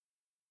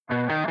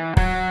Hello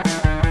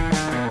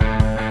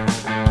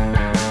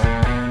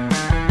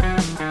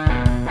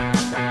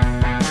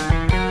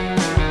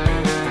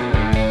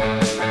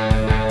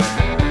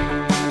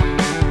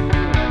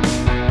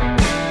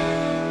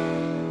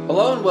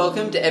and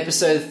welcome to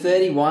episode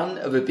 31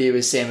 of A Beer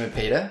with Sam and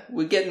Peter.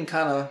 We're getting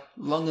kind of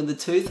long in the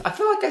tooth. I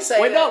feel like I say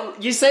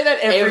you say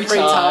that every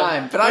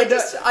time. But I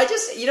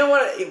just, you know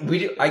what? We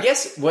do. I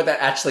guess what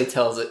that actually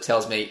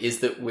tells me is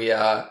that we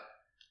are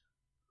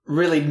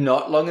really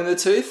not long in the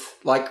tooth.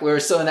 Like, we're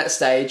still in that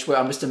stage where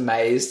I'm just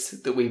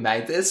amazed that we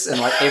made this,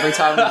 and like every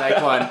time we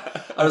make one,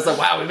 I was like,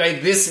 wow, we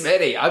made this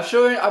many. I'm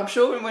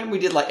sure when we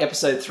did like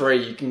episode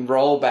 3, you can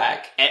roll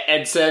back.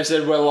 And Sam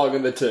said we're long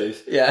in the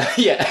tooth.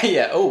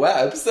 Yeah. Oh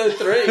wow, episode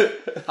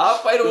 3.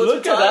 Halfway towards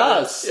Look at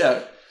us.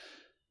 Yeah.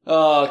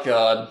 Oh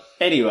god.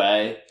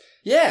 Anyway.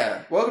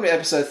 Yeah. Welcome to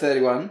episode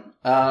 31.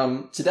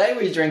 Today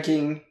we're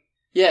drinking.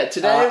 Yeah,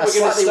 today we're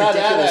going to start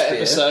out our beer.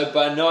 episode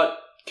by not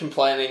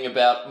complaining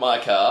about my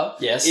car.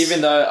 Yes.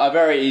 Even though I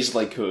very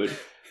easily could.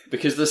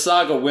 Because the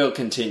saga will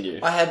continue.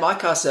 I had my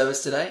car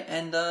serviced today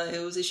and it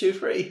was issue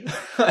free.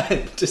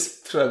 I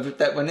just put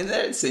that one in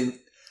there. It seemed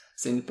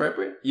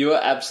appropriate. You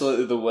are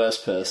absolutely the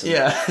worst person.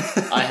 Yeah.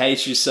 I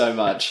hate you so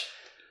much.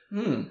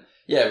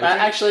 Yeah.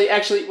 Actually,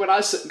 when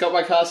I got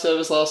my car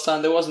serviced last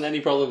time, there wasn't any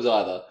problems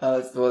either.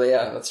 Well,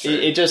 yeah, that's true.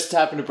 It just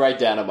happened to break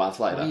down a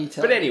month later. What are you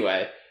telling But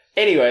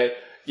anyway,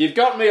 you've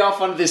got me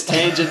off on this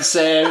tangent,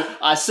 Sam.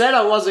 I said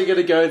I wasn't going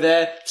to go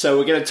there, so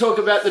we're going to talk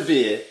about the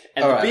beer.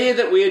 And the beer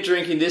that we are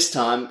drinking this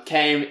time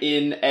came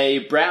in a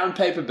brown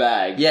paper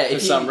bag for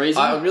some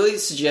reason. I really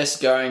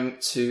suggest going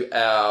to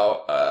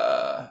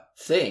our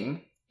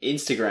thing.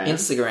 Instagrammy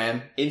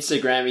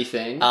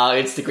thing.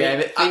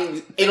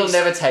 Instagram. It'll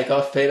never take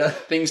off, Peter.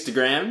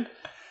 Thingstagram.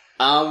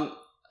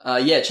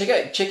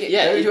 Check it.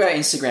 Yeah, go to our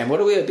Instagram.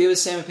 What are we, A Beer with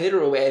Sam and Peter,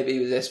 or are we A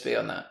Beer with SB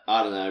on that?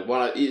 I don't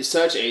know.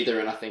 Search either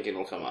and I think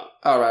it'll come up.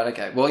 Alright,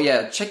 okay. Well,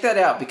 yeah, check that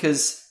out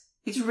because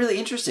it's really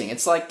interesting.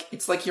 It's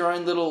like your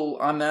own little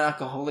I'm an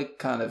alcoholic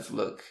kind of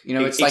look. You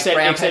know, it's like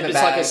brown paper it's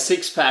bag. like a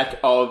 6-pack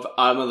of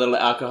I'm a little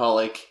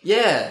alcoholic.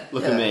 Yeah.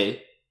 Look at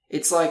me.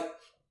 It's like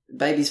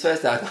baby's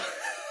first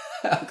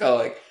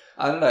alcoholic.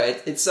 I don't know.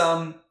 It's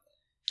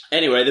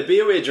Anyway, the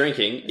beer we're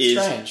drinking is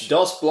strange.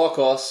 Dos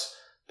Blockos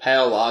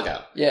Pale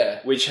Lager. Yeah.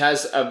 Which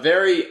has a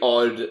very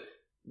odd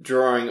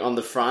drawing on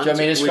the front. Do you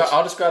want me to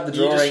I'll describe the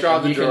drawing. You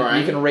describe the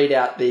drawing. You can read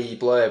out the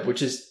blurb,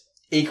 which is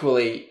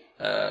equally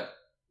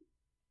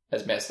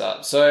as messed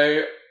up.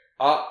 So,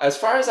 as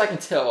far as I can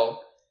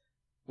tell,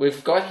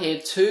 we've got here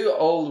 2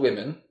 old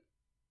women,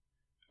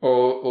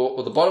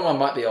 or the bottom one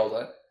might be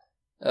older.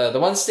 The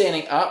one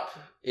standing up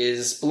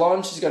is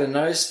blonde. She's got a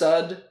nose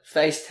stud,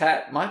 face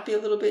tat, might be a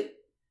little bit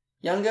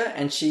younger,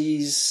 and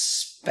she's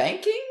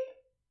spanking,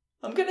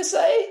 I'm going to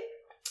say.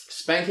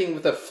 Spanking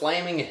with a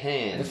flaming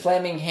hand. The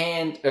flaming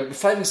hand,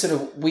 flaming sort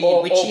of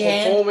weird witchy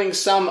hand. Or performing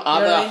some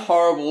other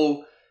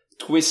horrible,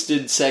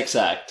 twisted sex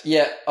act.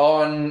 Yeah,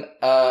 on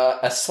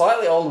a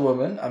slightly older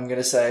woman, I'm going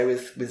to say,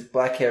 with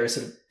black hair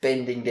sort of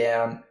bending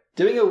down,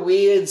 doing a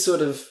weird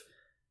sort of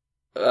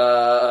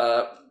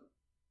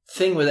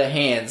thing with her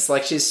hands.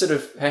 Like she's sort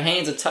of, her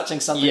hands are touching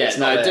something that's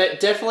not there.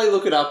 Definitely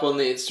look it up on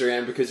the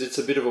Instagram because it's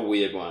a bit of a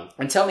weird one.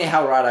 And tell me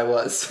how right I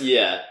was.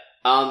 Yeah.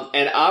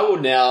 And I will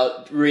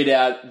now read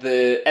out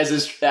as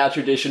is our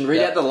tradition,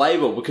 out the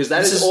label because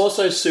that is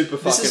also super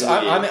fucking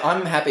weird.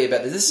 I'm happy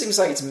about this. This seems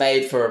like it's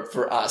made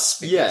for us.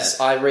 Because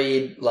I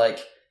read,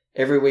 like,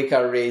 every week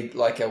I read,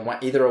 like,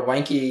 either a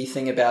wanky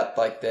thing about,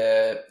 like,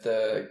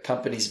 the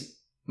company's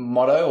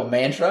motto or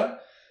mantra,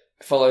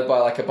 followed by,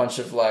 like, a bunch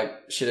of, like,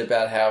 shit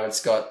about how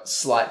it's got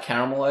slight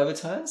caramel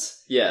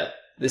overtones. Yeah.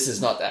 This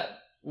is not that.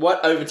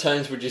 What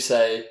overtones would you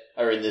say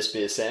are in this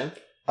beer, Sam?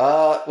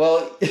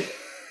 Well...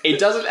 It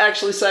doesn't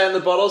actually say on the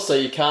bottle, so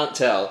you can't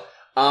tell.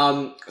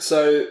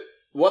 So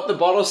what the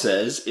bottle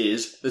says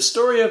is, the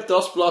story of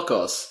Dos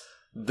Blockos.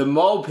 The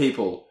mole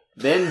people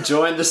then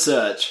joined the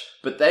search,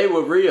 but they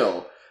were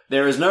real.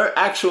 There is no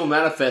actual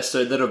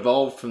manifesto that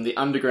evolved from the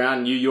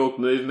underground New York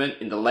movement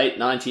in the late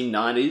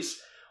 1990s,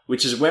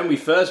 which is when we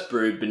first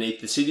brewed beneath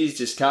the city's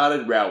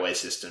discarded railway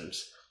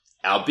systems.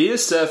 Our beer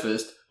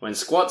surfaced when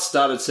squats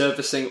started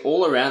surfacing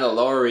all around the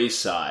Lower East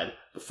Side,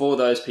 before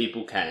those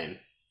people came.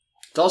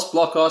 Dos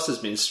Blockos has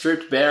been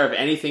stripped bare of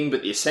anything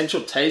but the essential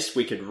taste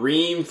we could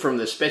ream from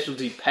the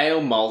specialty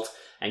pale malt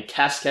and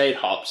Cascade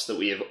hops that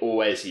we have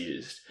always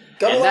used.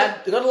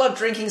 Gotta love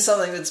drinking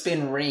something that's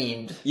been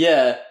reamed.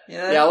 Yeah. You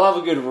know? Yeah, I love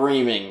a good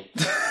reaming.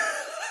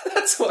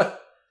 That's what...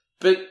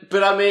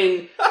 But I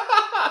mean,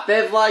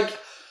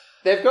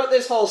 they've got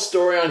this whole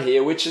story on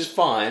here, which is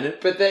fine,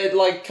 but they're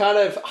like kind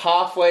of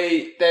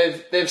halfway,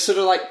 they've sort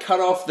of like cut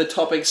off the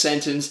topic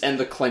sentence and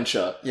the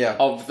clencher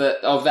of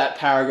that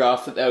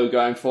paragraph that they were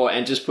going for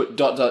and just put ...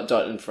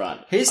 in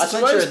front. Here's the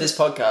clencher of this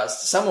podcast.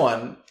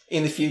 Someone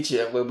in the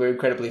future, where we're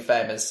incredibly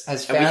famous,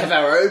 has found... And we have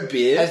our own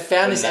beer. Has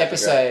found this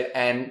episode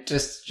and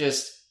just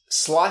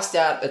sliced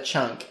out a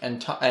chunk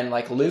and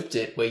like looped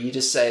it where you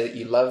just say that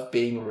you love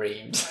being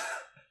reamed.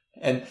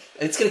 And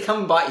it's going to come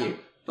and bite you.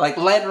 Like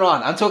later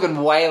on, I'm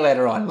talking way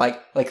later on,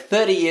 like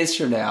 30 years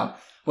from now,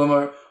 when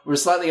we're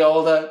slightly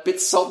older, a bit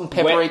salt and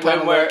peppery.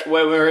 When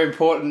we're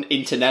important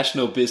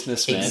international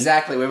businessmen.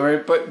 Exactly. When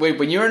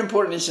you're an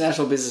important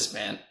international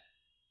businessman,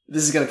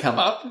 this is going to come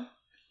up.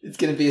 It's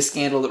going to be a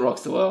scandal that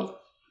rocks the world.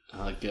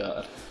 Oh,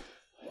 God.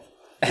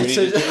 We need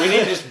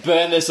to just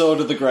burn this all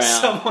to the ground.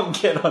 Someone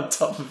get on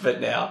top of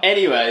it now.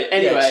 Anyway.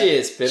 Yeah,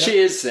 cheers, Peter.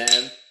 Cheers,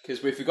 Sam.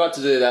 Because we forgot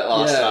to do that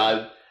last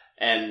time,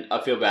 and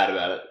I feel bad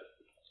about it.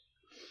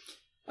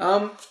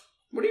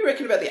 What do you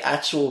reckon about the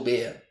actual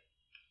beer?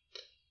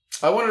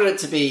 I wanted it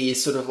to be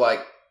sort of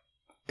like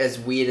as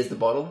weird as the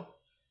bottle.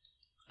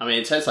 I mean,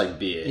 it tastes like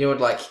beer. You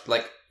know,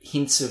 like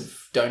hints of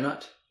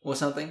donut or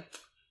something.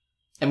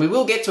 And we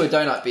will get to a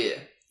donut beer.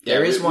 Yeah,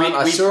 there is one.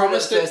 I saw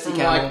promised it from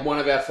like one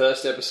of our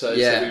first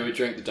episodes that we would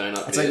drink the donut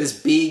beer. It's like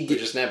this big... We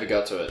just never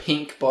got to it.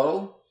 Pink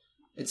bottle.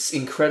 It's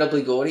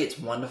incredibly gaudy. It's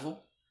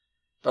wonderful.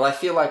 But I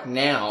feel like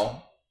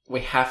now we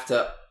have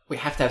to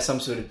have some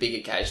sort of big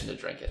occasion to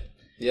drink it.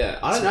 Yeah,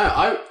 I don't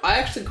know. I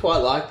actually quite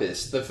like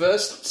this. The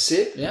first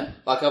sip,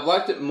 like I've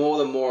liked it more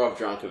the more I've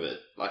drunk of it.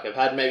 Like I've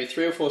had maybe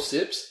 3 or 4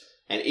 sips,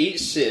 and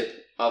each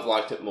sip I've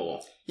liked it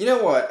more. You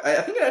know what?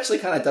 I think it actually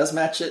kind of does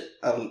match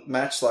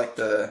like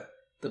the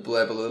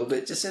blurb a little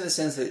bit, just in the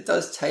sense that it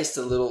does taste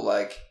a little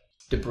like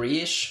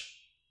debris-ish.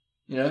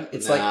 You know,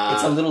 it's like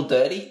it's a little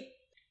dirty.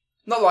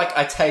 Not like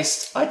I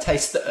taste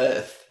the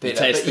earth. You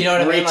taste the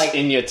grit like,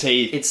 in your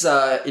teeth. It's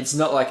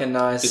not like a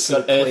nice. It's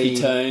got earthy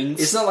tones.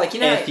 It's not like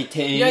earthy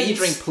tones. You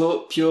drink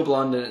pure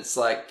blonde and it's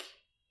like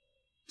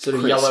sort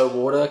of yellow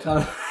water kind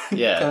of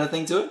kind of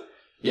thing to it.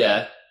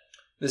 Yeah.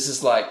 This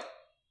is like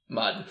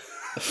mud.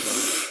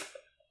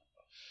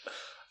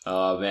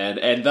 Oh man!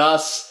 And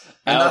thus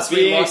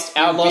we lost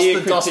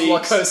the Dos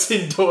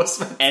Blockos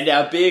endorsement. And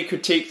our beer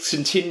critiques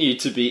continue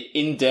to be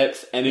in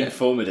depth and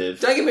informative.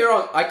 Don't get me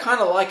wrong, I kind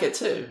of like it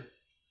too.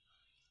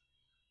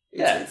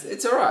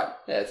 It's all right.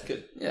 Yeah, it's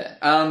good. Yeah.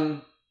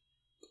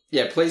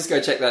 Please go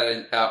check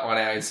that out on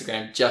our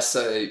Instagram, just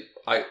so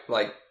I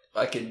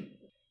can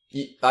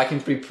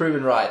be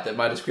proven right that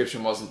my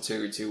description wasn't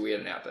too weird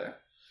and out there.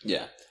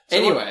 Yeah. So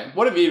anyway,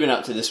 what have you been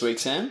up to this week,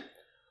 Sam?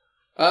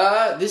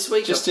 This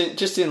week, just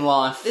in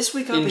life. This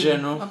week,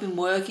 general, I've been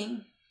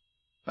working,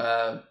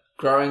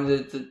 growing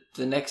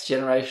the next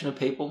generation of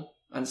people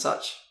and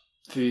such.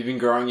 Have you been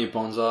growing your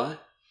bonsai?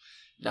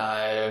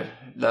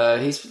 No,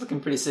 he's looking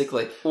pretty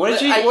sickly. What was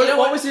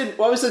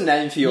the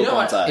name for your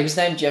bonsai? He was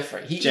named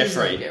Jeffrey.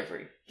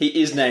 He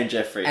is named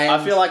Jeffrey. And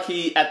I feel like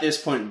he, at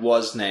this point,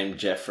 was named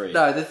Jeffrey.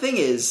 No, the thing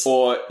is...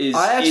 Or is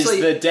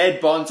the dead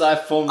bonsai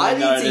formerly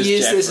known as Jeffrey? I need to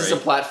use this as a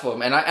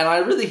platform, and I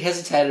really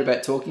hesitated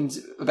about talking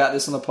about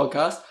this on the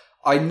podcast.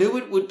 I knew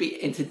it would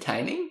be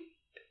entertaining,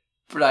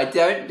 but I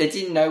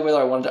didn't know whether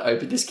I wanted to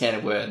open this can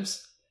of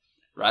worms.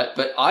 Right?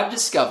 But I've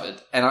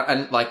discovered,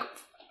 and like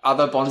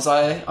other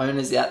bonsai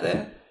owners out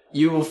there,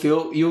 you will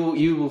feel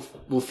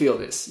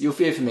this. You'll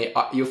feel for me.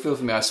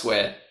 I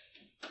swear.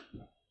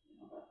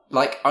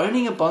 Like,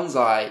 owning a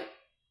bonsai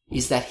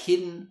is that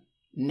hidden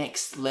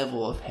next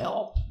level of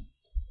hell.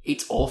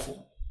 It's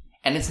awful.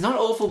 And it's not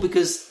awful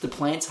because the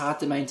plant's hard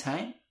to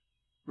maintain,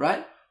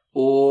 right?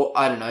 Or,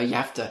 I don't know, you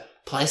have to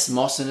place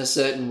moss in a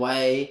certain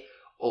way,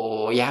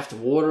 or you have to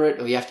water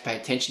it, or you have to pay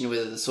attention to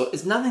whether the soil...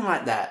 It's nothing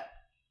like that.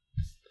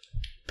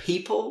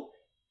 People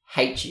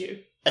hate you.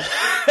 That's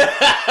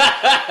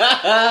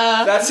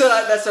what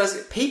I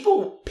was...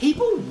 People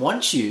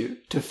want you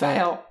to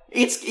fail.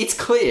 It's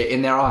clear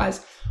in their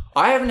eyes.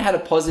 I haven't had a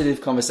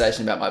positive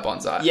conversation about my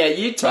bonsai. Yeah,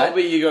 you told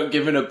me you got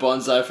given a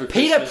bonsai for Christmas.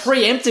 Peter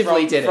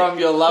preemptively did it. From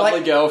your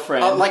lovely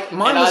girlfriend.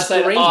 Mine was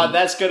green.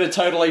 That's going to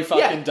totally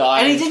fucking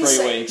die in 3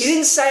 weeks. He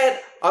didn't say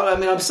it... I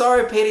mean, I'm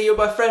sorry, Peter, you're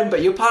my friend,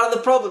 but you're part of the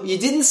problem. You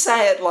didn't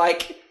say it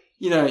like,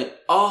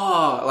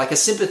 like a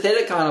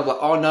sympathetic kind of like,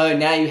 oh no,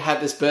 now you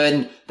have this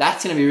burden.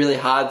 That's going to be really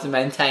hard to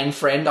maintain,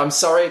 friend. I'm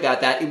sorry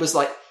about that. It was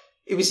like...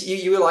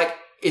 You were like...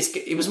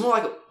 It was more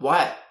like,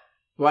 why?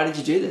 Why did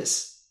you do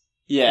this?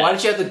 Yeah. Why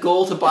did you have the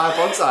gall to buy a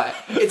bonsai?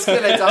 It's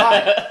going to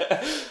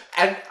die.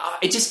 And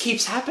it just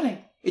keeps happening.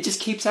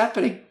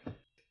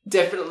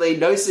 Definitely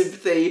no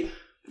sympathy,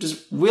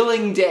 just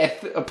willing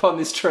death upon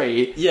this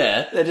tree.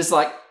 Yeah. They're just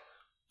like,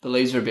 the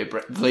leaves are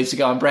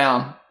going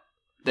brown.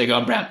 They're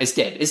going brown. It's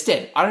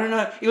dead. I don't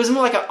know. It was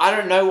more like I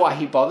don't know why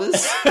he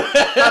bothers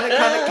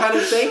kind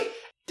of thing.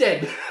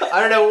 Dead. I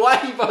don't know why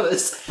he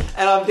bothers.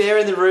 And I'm there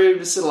in the room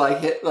just sort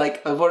of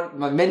like I want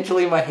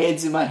mentally my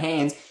head's in my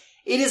hands.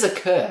 It is a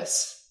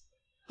curse.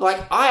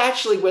 Like, I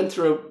actually went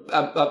through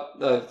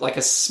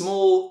a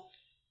small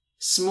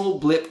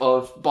blip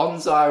of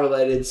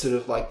bonsai-related sort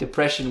of, like,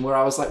 depression where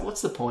I was like,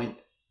 what's the point?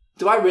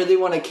 Do I really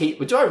want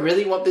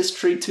this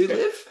tree to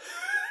live?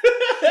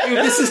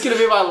 If this is going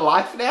to be my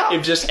life now?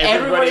 If just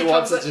everybody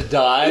wants it to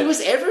die? It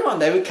was everyone.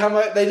 They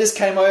just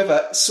came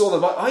over, saw the...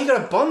 Oh, you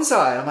got a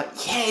bonsai. And I'm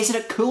like, yeah, isn't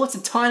it cool? It's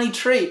a tiny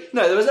tree.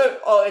 No, there was no,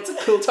 oh, it's a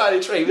cool tiny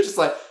tree. It was just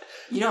like,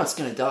 it's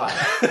going to die.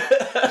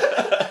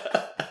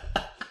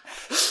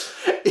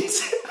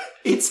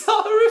 It's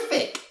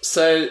horrific.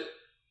 So,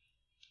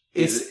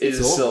 is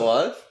it still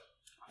alive?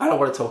 I don't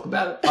want to talk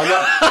about it.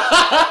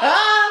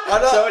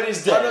 So it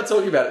is dead. I'm not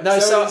talking about it. No,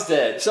 so it is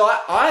dead. So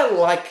I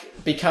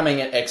like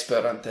becoming an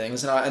expert on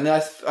things, and I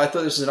thought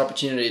this was an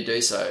opportunity to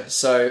do so.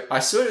 So I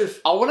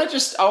want to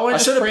just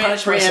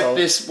preempt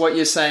this, what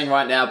you're saying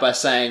right now, by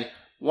saying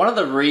one of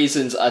the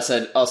reasons I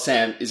said, oh,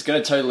 Sam is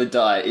going to totally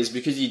die is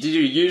because you did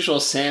your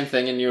usual Sam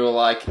thing and you were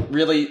like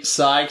really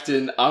psyched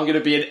and I'm going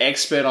to be an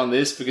expert on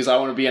this because I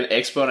want to be an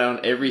expert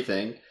on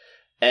everything.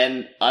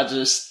 And I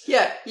just...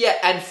 Yeah,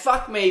 and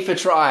fuck me for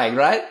trying,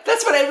 right?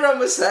 That's what everyone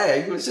was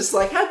saying. It was just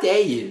like, how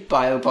dare you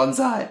buy a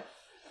bonsai?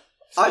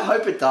 I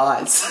hope it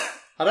dies.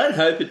 I don't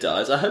hope it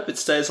dies. I hope it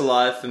stays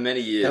alive for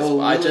many years.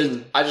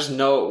 I just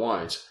know it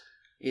won't.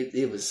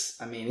 It was...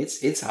 I mean,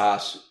 it's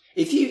harsh.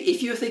 If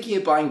you're thinking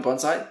of buying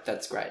bonsai,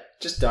 that's great.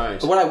 Just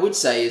don't. But what I would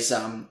say is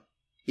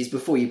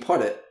before you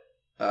pot it,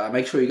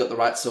 make sure you got the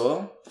right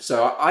soil.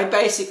 So I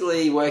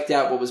basically worked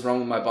out what was wrong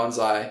with my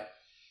bonsai,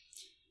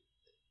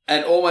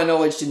 and all my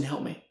knowledge didn't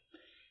help me.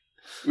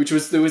 Which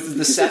was the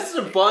sad. It's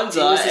a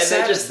bonsai, and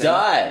they just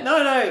die.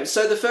 No.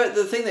 So the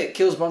thing that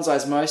kills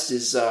bonsais most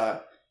is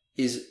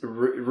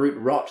root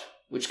rot,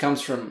 which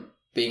comes from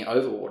being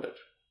overwatered.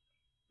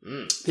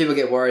 People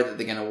get worried that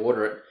they're going to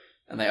water it.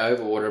 And they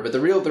overwater it. But the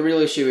real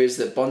issue is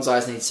that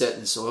bonsais need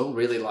certain soil,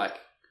 really like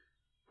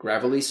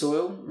gravelly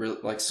soil,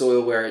 like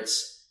soil where it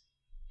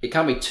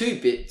can't be too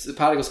big, the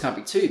particles can't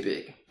be too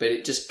big, but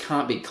it just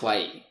can't be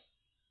clayey.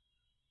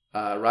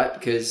 Right?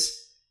 Because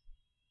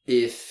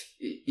if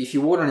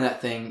you're watering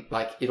that thing,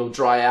 like it'll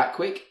dry out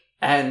quick,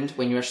 and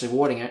when you're actually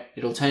watering it,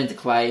 it'll turn into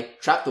clay,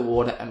 trap the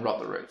water, and rot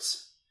the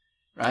roots.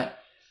 Right?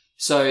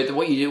 So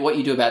what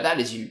you do about that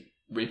is you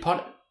repot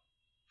it.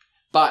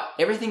 But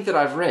everything that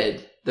I've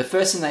read, the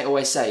first thing they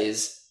always say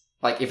is,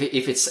 like, if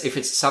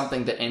it's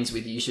something that ends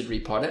with you should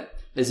repot it,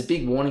 there's a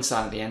big warning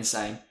sign at the end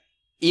saying,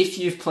 if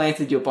you've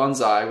planted your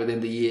bonsai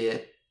within the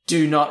year,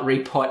 do not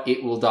repot,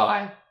 it will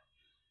die.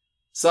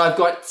 So I've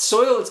got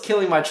soil that's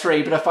killing my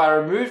tree, but if I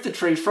remove the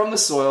tree from the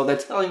soil, they're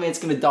telling me it's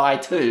going to die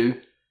too.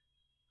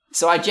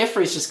 So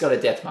Jeffrey's just got a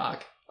death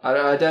mark. I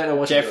don't know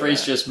what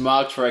Jeffrey's just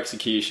marked for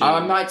execution. I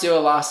might do a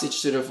last-ditch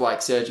sort of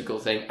like surgical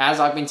thing. As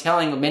I've been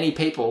telling many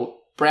people,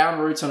 brown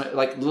roots on it,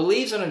 like the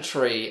leaves on a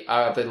tree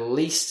are the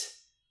least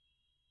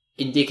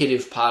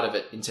indicative part of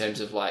it in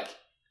terms of like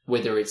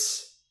whether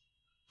it's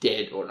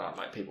dead or not,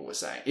 like people were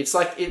saying. It's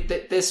like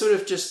they're sort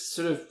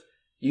of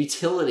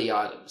utility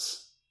items.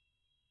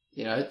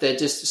 You know, they're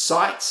just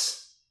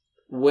sites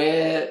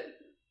where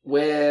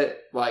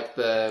like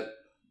the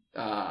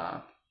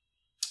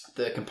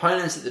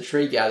components that the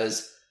tree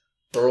gathers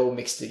are all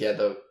mixed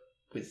together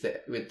with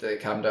the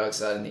carbon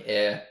dioxide in the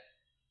air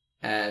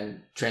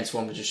and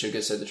transformed into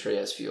sugar so the tree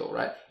has fuel,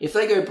 right? If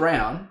they go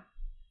brown,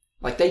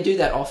 like they do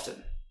that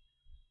often.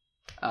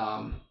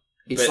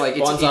 It's but like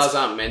bonsais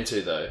aren't meant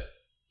to, though.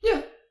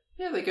 Yeah,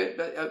 they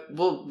go.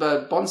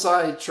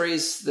 Bonsai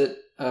trees that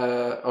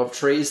of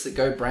trees that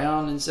go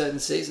brown in certain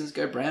seasons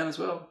go brown as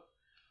well.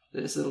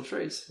 They're just little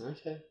trees.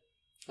 Okay,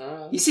 all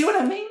right. You see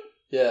what I mean?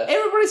 Yeah.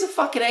 Everybody's a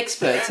fucking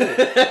expert.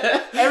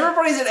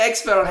 Everybody's an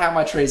expert on how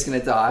my tree's going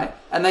to die,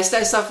 and they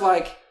say stuff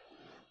like,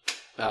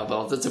 "Oh,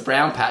 well, it's a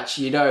brown patch."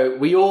 You know,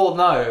 we all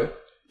know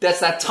that's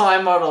that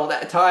time model,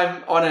 that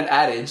time-honored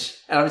adage,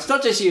 and it's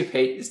not just you,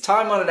 Pete. It's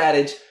time-honored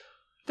adage.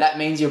 That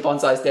means your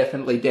bonsai is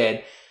definitely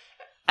dead.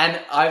 And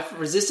I've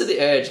resisted the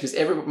urge because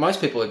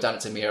most people have done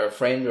it to me, or a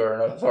friend, or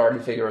an authority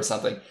figure, or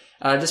something.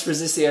 And I just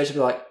resist the urge to be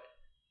like,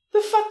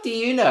 "The fuck do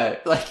you know?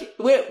 Like,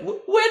 where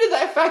did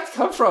that fact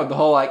come from?" The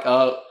whole like,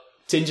 "Oh,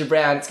 tinge of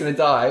brown, it's going to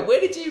die." Where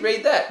did you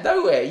read that?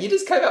 Nowhere. You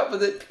just came up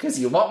with it because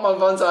you want my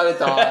bonsai to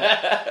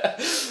die.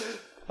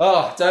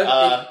 Oh, don't.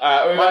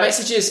 My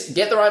message is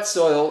get the right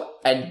soil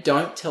and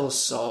don't tell a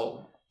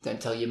soul. Don't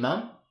tell your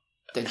mum.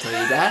 Don't tell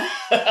your dad.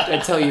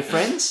 Don't tell your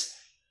friends.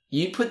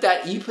 You put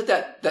that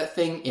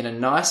thing in a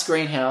nice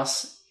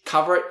greenhouse,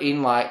 cover it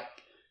in like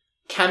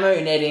camo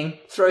netting,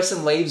 throw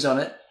some leaves on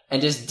it,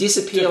 and just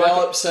disappear.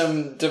 Develop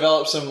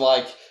some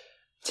like.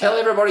 Tell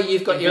everybody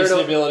you've got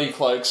invisibility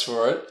cloaks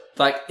for it.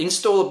 Like,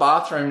 install a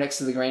bathroom next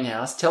to the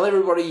greenhouse. Tell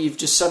everybody you've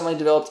just suddenly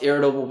developed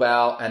irritable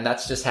bowel, and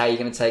that's just how you're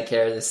going to take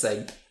care of this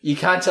thing. You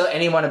can't tell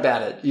anyone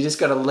about it. You just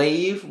got to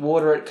leave,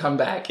 water it, come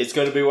back. It's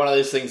going to be one of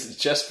those things that's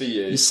just for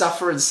you. You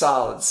suffer in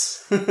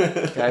silence.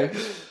 Okay?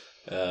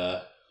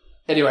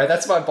 Anyway,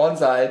 that's my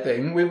bonsai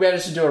thing. We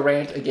managed to do a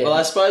rant again. Well,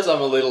 I suppose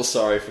I'm a little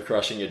sorry for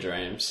crushing your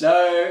dreams.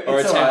 No, or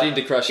attempting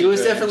to crush your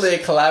dreams. It was definitely a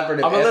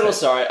collaborative I'm a little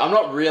sorry. I'm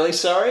not really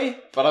sorry,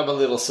 but I'm a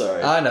little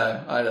sorry. I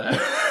know.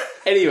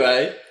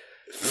 Anyway.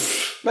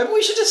 Maybe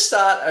we should just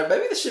start...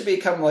 maybe this should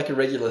become like a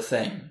regular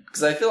thing.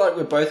 Because I feel like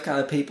we're both kind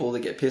of people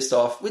that get pissed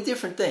off with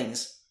different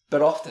things,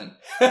 but often.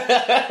 We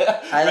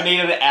need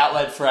an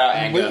outlet for our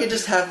anger. We could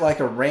just have like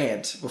a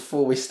rant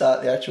before we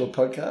start the actual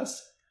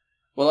podcast.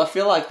 Well, I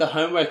feel like the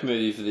homework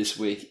movie for this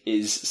week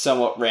is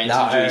somewhat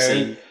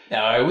rant-inducing.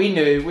 No, we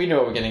knew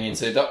what we're getting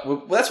into.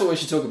 Well, that's what we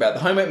should talk about.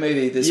 The homework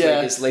movie this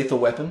week is Lethal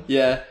Weapon.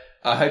 Yeah.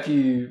 I hope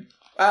you...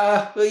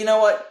 well, you know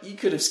what? You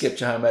could have skipped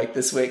your homework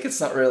this week.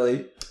 It's not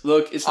really...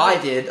 Look, I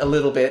did a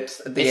little bit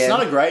at the end. It's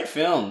not a great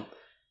film.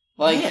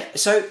 Like, yeah,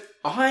 so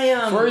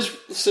For as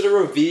sort of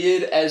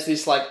revered as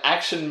this like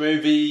action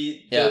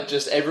movie that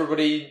just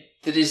everybody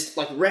that is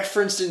like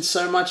referenced in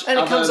so much, and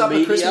it comes up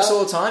media, at Christmas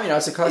all the time. You know,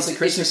 it's a classic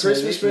Christmas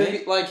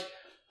movie. Like,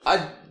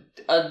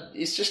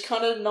 it's just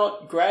kind of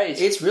not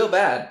great. It's real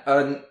bad.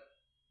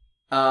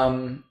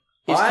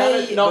 It's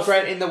kind of not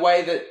great in the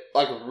way that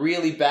like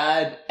really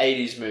bad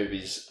 80s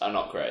movies are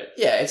not great.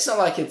 Yeah, it's not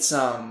like it's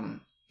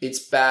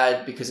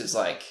bad because it's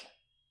like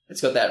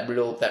it's got that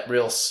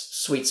real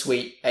sweet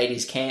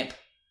 80s camp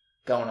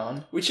going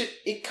on, which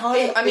it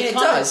kind of. I mean, it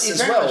does as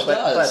well,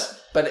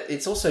 but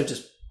it's also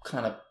just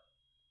kind of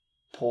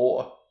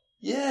poor.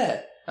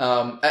 Yeah.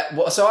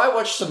 So I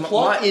watched the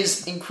plot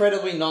is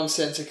incredibly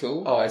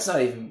nonsensical. Oh, it's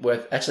not even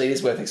worth. Actually, it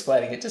is worth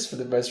explaining it just for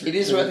the most. It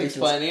is worth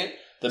explaining it.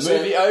 The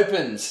movie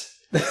opens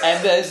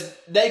and there's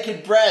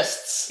naked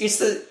breasts. It's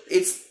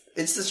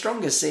the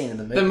strongest scene in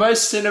the movie. The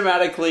most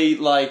cinematically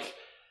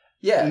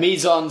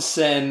mise en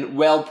scène,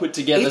 well put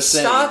together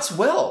scene. It starts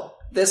well.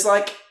 There's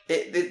like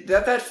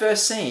that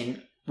first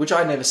scene, which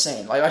I'd never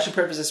seen. Like I should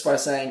preface this by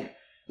saying,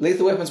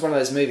 Lethal Weapon's one of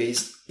those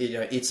movies. You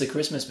know, it's a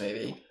Christmas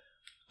movie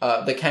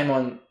that comes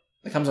on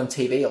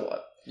TV a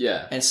lot.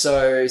 Yeah. And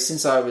so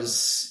since I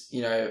was,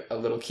 a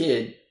little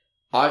kid,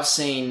 I've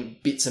seen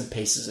bits and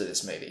pieces of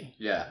this movie.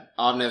 Yeah.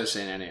 I've never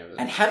seen any of it.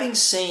 And having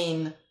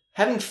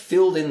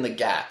filled in the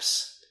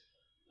gaps,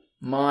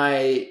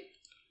 my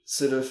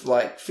sort of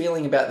like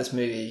feeling about this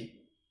movie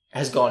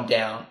has gone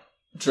down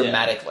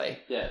dramatically.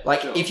 Yeah.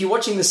 Like if you're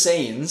watching the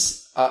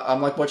scenes,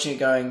 I'm like watching it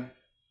going,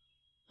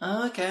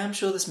 oh, okay, I'm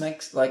sure this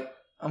makes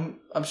I'm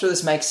sure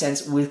this makes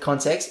sense with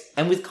context,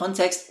 and with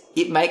context,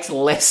 it makes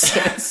less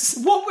sense.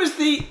 What was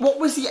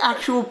the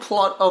actual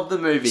plot of the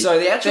movie? So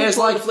the actual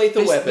plot of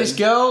Lethal Weapon. This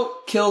girl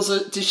kills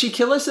her. Did she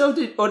kill herself,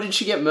 or did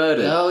she get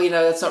murdered? No,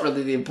 that's not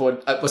really the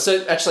important.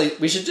 So actually,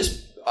 we should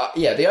just.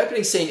 The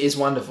opening scene is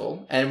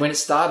wonderful, and when it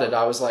started,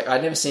 I was like,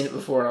 I'd never seen it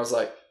before, and I was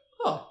like,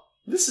 oh,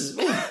 this is.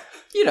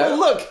 Well,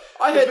 look,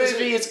 I heard the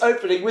movie is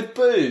opening with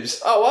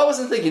boobs. Oh, well, I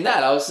wasn't thinking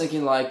that. I was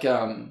thinking like.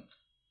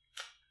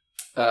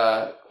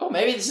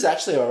 Maybe this is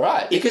actually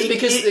alright. Because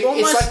it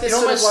almost, it's like this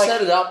almost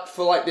set it up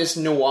for like this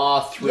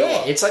noir thriller.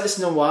 Yeah, it's like this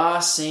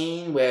noir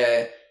scene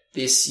where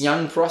this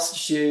young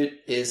prostitute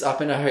is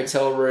up in a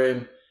hotel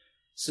room,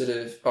 sort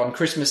of on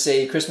Christmas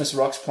Eve. Christmas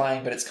Rock's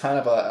playing, but it's kind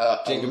of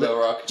a Jingle Bell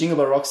Rock. Jingle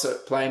Bell Rock's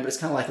playing, but it's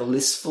kind of like a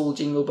listful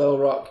Jingle Bell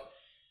Rock.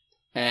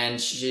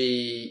 And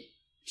she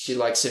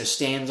like sort of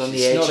stands on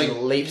the edge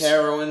and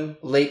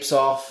leaps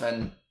off,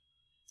 and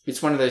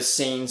it's one of those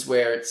scenes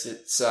where it's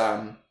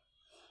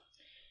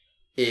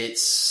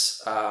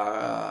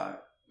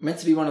meant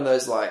to be one of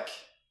those like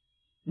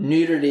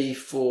nudity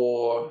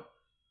for.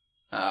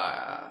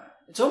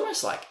 It's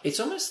almost like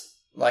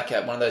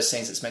one of those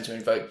scenes that's meant to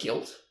invoke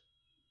guilt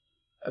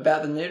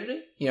about the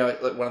nudity.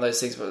 Like one of those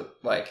things where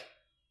like,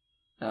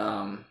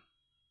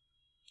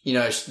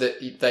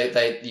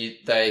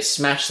 they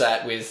smash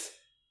that with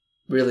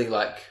really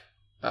like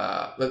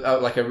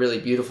a really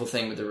beautiful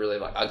thing with a really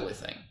like ugly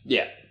thing.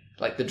 Yeah,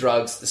 like the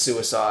drugs, the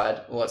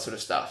suicide, all that sort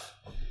of stuff.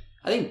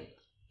 I think.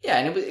 Yeah,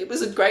 and it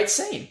was a great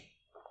scene.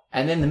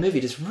 And then the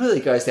movie just really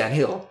goes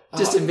downhill.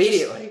 Just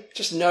immediately.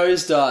 Just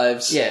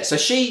nosedives. Yeah, so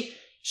she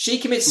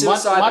commits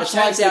suicide, but it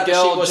turns out that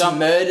she was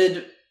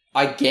murdered,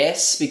 I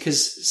guess,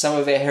 because some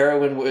of her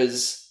heroin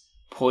was...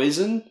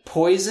 Poison?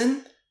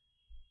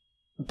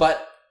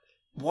 But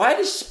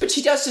but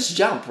she does just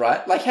jump,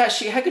 right? Like how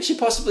could she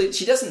possibly...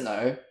 She doesn't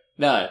know.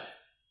 No.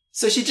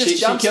 So she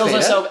jumps. She kills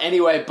herself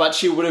anyway, but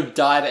she would have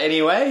died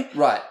anyway.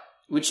 Right.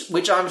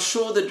 Which I'm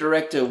sure the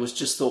director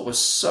thought was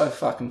so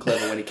fucking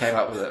clever when he came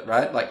up with it,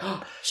 right? Like,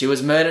 she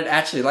was murdered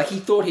actually. Like, he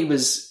thought he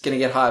was going to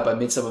get hired by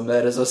Midsomer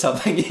Murders or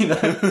something,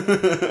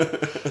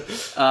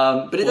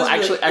 But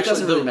it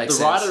doesn't really make sense.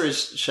 The writer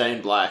is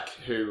Shane Black,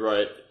 who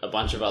wrote a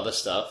bunch of other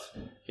stuff.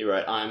 He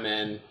wrote Iron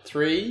Man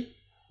 3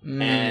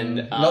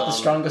 and... not the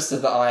strongest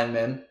of the Iron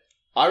Men.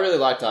 I really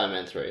liked Iron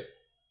Man 3.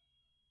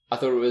 I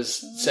thought it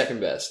was second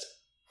best.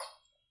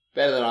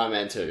 Better than Iron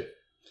Man 2.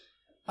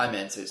 Iron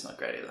Man 2 is not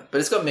great either. But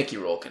it's got Mickey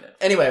Rourke in it.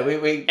 Anyway,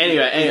 we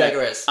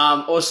digress.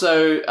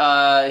 Also,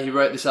 he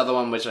wrote this other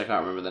one, which I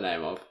can't remember the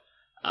name of.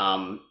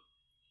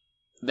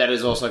 That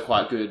is also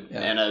quite good.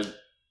 Yeah.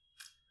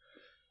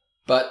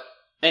 But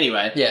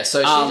anyway. Yeah,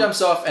 so she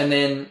jumps off and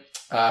then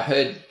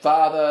her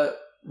father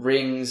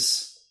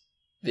rings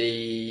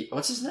the...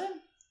 What's his name?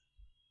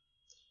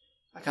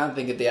 I can't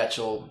think of the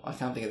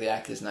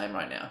actor's name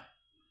right now.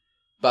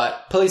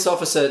 But police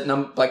officer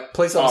number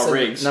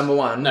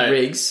one,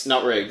 Riggs.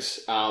 Not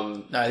Riggs.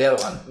 No, the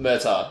other one.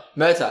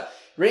 Murtaugh.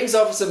 Riggs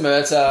officer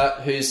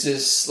Murtaugh, who's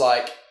just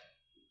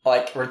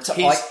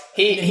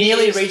he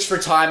nearly reached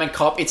retirement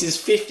cop. It's his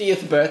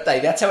 50th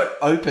birthday. That's how it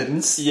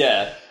opens.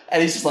 Yeah.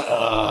 And he's just like,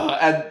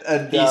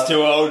 and he's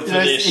too old for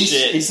this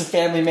shit. He's a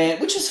family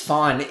man, which is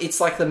fine. It's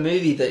like the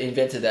movie that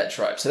invented that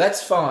trope, so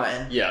that's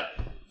fine. Yeah.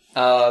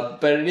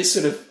 But it is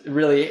sort of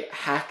really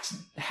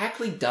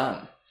hackly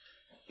done.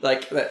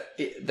 Like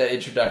the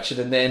introduction,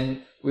 and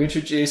then we're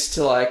introduced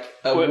to like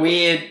a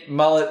weird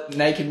mullet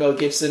naked Mel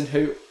Gibson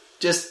who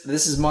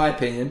this is my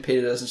opinion.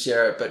 Peter doesn't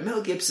share it, but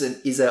Mel Gibson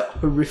is a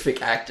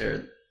horrific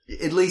actor.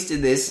 At least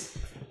in this,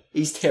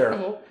 he's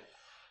terrible.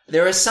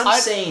 There are some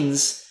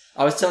scenes.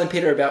 I was telling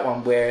Peter about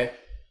one where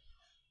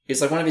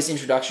it's like one of his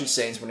introduction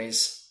scenes when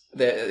he's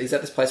there. He's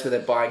at this place where they're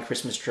buying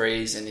Christmas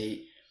trees, and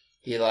he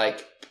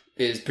like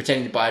is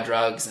pretending to buy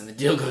drugs, and the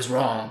deal goes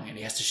wrong, and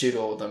he has to shoot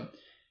all of them.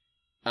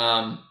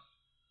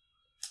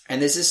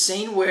 And there's this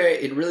scene where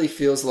it really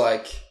feels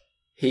like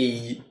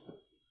the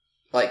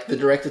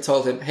director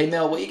told him, "Hey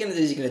Mel, what you're going to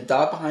do is you're going to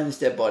dive behind this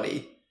dead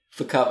body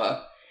for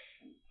cover,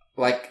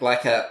 like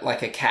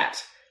a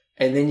cat,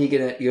 and then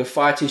you'll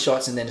fire 2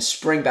 shots and then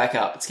spring back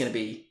up. It's going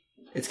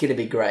to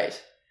be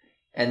great."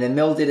 And then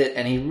Mel did it,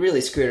 and he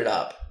really screwed it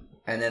up.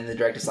 And then the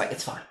director's like,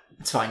 "It's fine.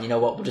 You know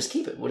what? We'll just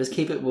keep it.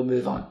 We'll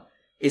move on."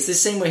 It's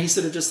this scene where he's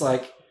sort of just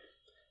like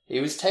he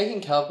was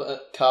taking cover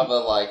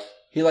like.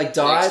 He like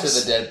dives next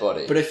to the dead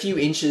body, but a few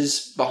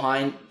inches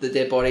behind the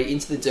dead body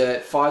into the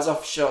dirt, fires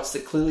off shots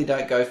that clearly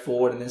don't go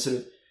forward, and then sort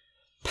of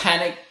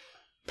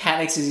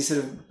panics as he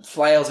sort of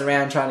flails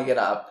around trying to get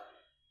up.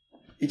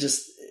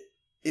 It's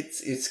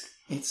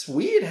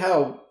weird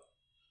how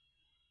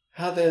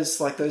there's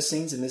like those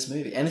scenes in this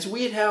movie, and it's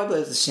weird how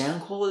the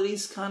sound quality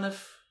is kind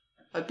of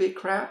a bit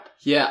crap.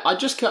 Yeah, I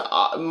just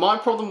my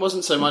problem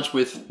wasn't so much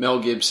with Mel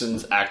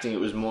Gibson's acting;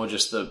 it was more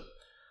just the.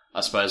 I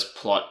suppose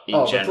plot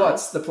in general.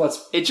 The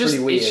plot's pretty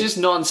weird. It's just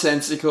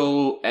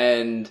nonsensical,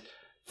 and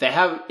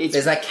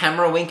there's that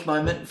camera wink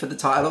moment for the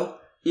title.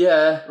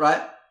 Yeah,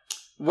 right.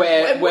 What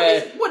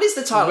is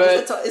the title?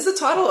 Is the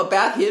title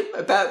about him?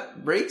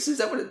 About Riggs? Is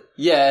that what it?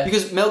 Yeah,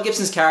 because Mel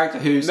Gibson's character,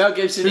 who's a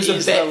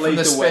vet from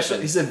the special.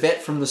 He's a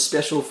vet from the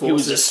special forces. He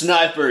was a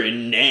sniper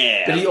in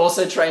there, but he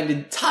also trained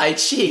in Tai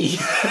Chi,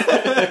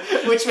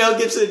 which Mel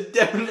Gibson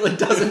definitely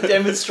doesn't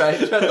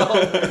demonstrate at all.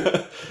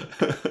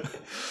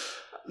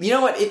 You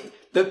know what?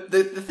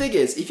 The thing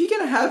is, if you're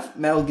going to have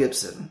Mel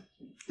Gibson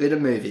in a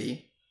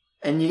movie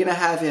and you're going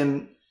to have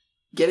him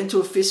get into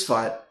a fist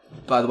fight,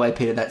 by the way,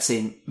 Peter, that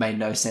scene made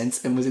no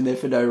sense and was in there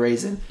for no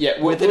reason.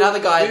 Yeah, with another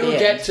guy. We'll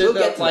get to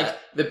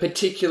the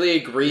particularly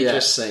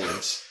egregious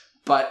scenes.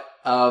 But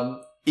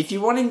if you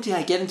want him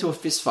to get into a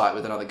fist fight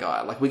with another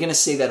guy, like we're going to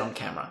see that on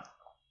camera,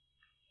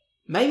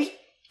 maybe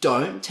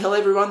don't tell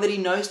everyone that he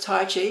knows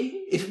Tai Chi.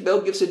 If Mel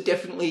Gibson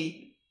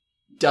definitely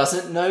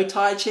doesn't know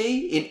Tai Chi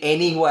in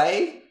any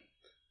way.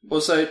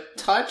 Also,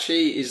 Tai Chi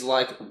is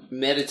like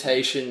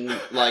meditation,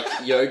 like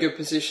yoga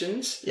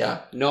positions. Yeah.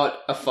 Not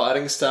a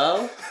fighting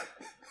style.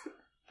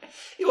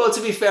 Well,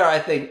 to be fair, I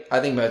think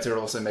Murtaugh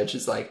also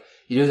mentions like,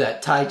 you know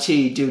that Tai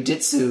Chi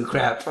Jiu-Jitsu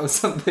crap or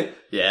something.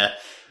 Yeah.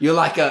 You're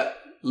like a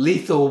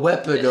lethal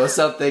weapon or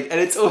something. And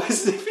it's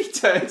always if he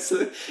turns,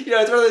 it's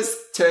one of those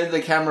turn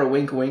the camera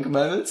wink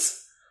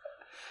moments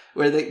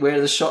where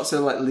the shot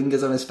sort of like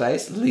lingers on his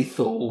face.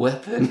 Lethal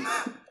weapon.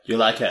 You're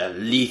like a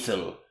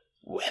lethal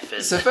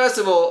weapon. So first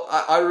of all,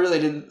 I really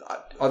didn't.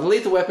 The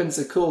Lethal Weapon's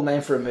a cool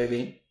name for a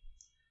movie,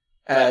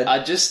 and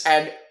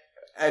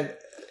and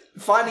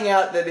finding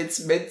out that it's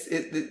meant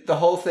the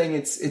whole thing.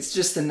 It's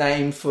just a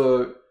name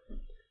for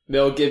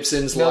Mel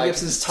Gibson's Tai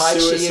Chi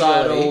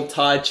suicidal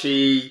Tai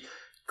Chi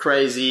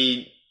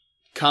crazy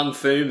kung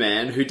fu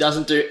man who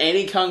doesn't do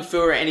any kung fu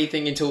or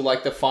anything until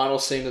like the final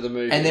scene of the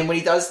movie. And then when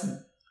he does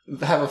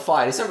have a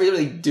fight, he's not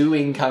really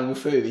doing kung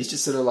fu. He's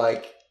just sort of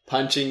like.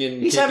 Punching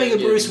and he's having a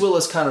Bruce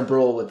Willis kind of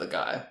brawl with the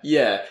guy.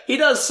 Yeah. He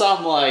does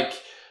some, like,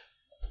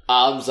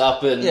 arms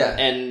up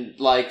and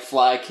like,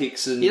 fly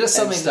kicks and he does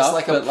something stuff,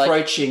 that's, like,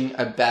 approaching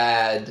a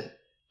bad...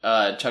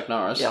 Chuck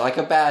Norris. Yeah, like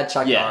a bad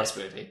Chuck Norris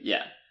movie.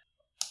 Yeah.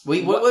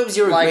 What was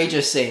your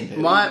egregious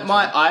scene?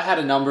 I had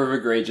a number of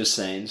egregious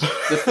scenes.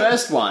 The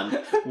first one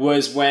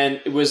was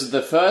when... It was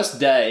the first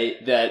day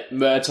that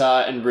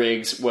Murtaugh and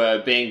Riggs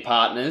were being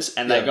partners,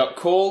 and they got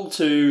called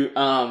to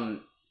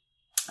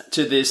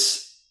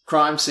this...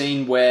 crime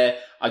scene where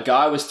a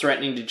guy was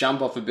threatening to jump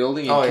off a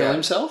building and kill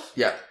himself.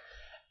 Yeah.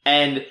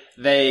 And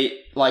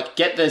they, like,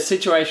 get the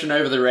situation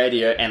over the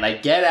radio and they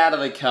get out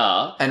of the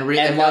car. And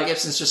Mel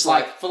Gibson's just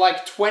like... For,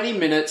 20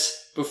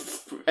 minutes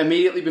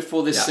immediately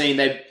before this scene,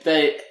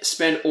 they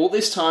spend all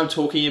this time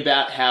talking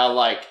about how,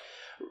 like,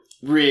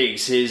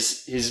 Riggs,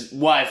 his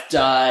wife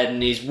died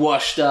and he's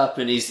washed up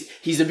and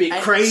he's a bit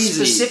crazy.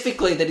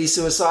 Specifically that he's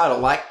suicidal.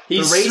 Like, the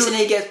reason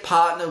he gets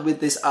partnered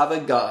with this other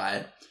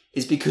guy...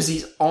 is because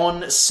he's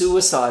on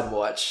suicide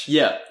watch.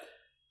 Yeah.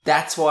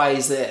 That's why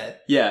he's there.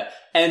 Yeah.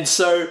 And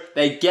so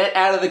they get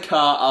out of the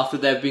car after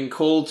they've been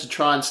called to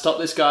try and stop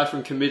this guy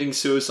from committing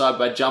suicide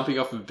by jumping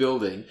off a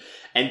building.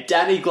 And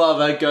Danny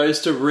Glover goes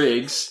to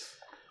Riggs.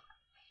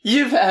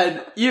 You've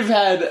had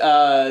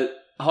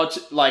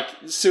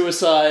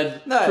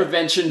suicide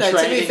prevention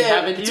training,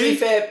 haven't you? To be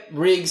fair,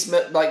 Riggs,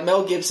 like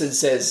Mel Gibson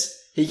says,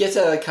 he gets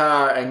out of the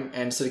car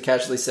and sort of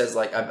casually says,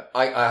 like,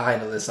 I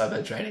handle this, I've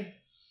had training.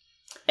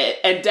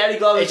 And Danny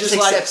Glover just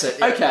accepts it.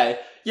 Yeah. Okay,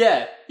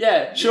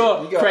 yeah,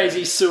 sure,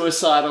 crazy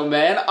suicidal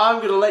man. I'm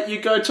going to let you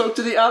go talk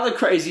to the other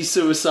crazy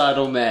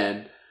suicidal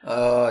man.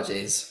 Oh,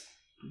 jeez.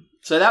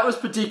 So that was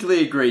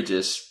particularly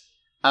egregious.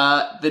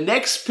 The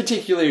next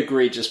particularly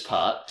egregious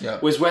part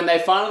was when they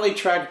finally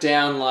tracked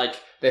down, like,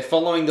 they're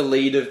following the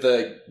lead of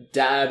the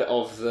dad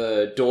of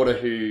the daughter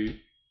who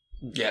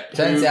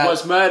turns out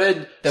was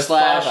murdered /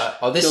 father.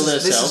 Oh, killed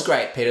herself. This is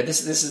great, Peter.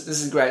 This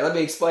is great. Let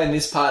me explain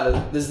this part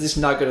of this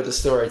nugget of the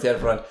story to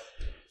everyone.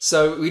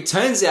 So it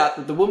turns out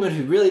that the woman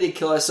who really did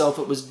kill herself,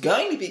 it was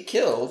going to be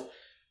killed,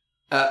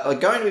 or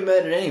going to be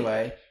murdered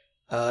anyway.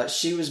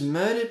 She was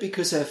murdered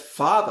because her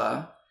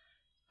father,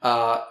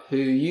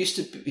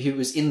 who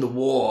was in the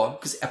war,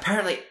 because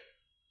apparently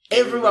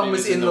everyone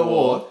was in the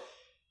war.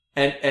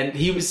 And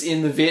he was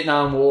in the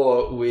Vietnam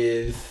War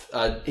with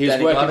Danny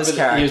Glover's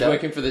character. He was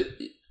working for the...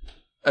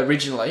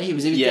 Originally, he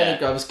was even Danny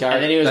Glover's character.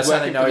 And then he was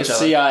working for the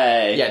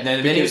CIA. Yeah,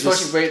 then he was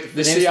working for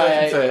the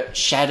CIA. For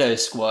Shadow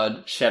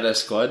Squad. Shadow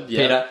Squad,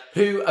 yeah. Peter,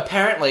 who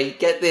apparently,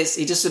 get this,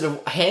 he just sort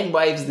of hand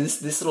waves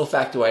this little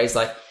fact away. He's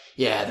like,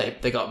 yeah,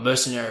 they got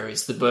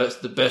mercenaries, the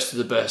best of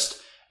the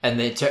best. And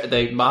they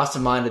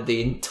masterminded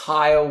the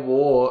entire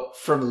war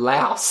from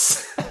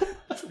Laos.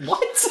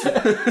 What?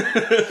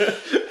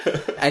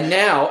 And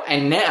now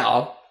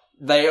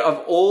they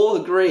have all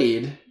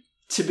agreed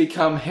to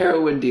become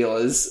heroin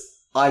dealers,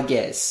 I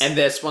guess. And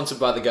they're sponsored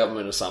by the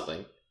government or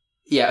something.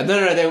 Yeah,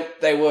 no,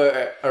 they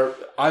were.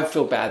 I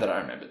feel bad that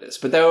I remember this,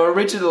 but they were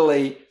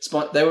originally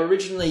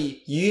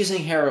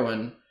using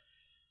heroin.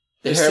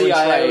 The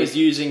CIA was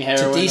using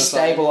heroin to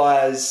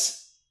destabilize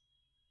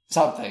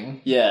something.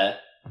 Yeah.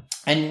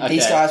 And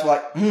these guys were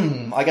like,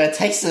 I got a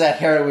taste of that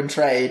heroin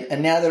trade,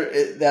 and now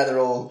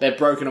they're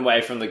broken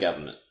away from the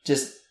government.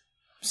 Just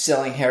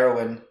selling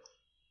heroin,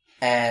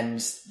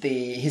 and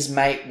his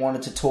mate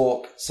wanted to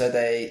talk, so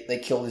they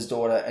killed his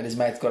daughter, and his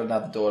mate's got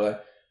another daughter,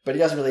 but it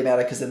doesn't really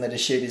matter because then they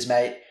just shoot his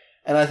mate.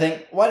 And I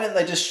think, why didn't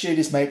they just shoot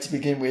his mate to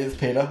begin with,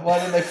 Peter? Why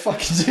didn't they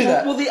fucking do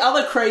that? Well, the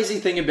other crazy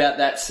thing about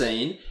that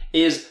scene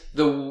is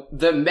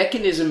the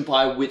mechanism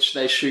by which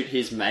they shoot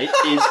his mate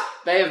is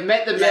they have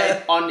met the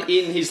mate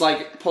in his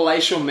like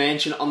palatial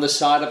mansion on the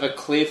side of a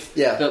cliff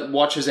that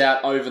watches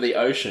out over the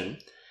ocean.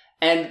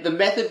 And the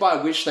method by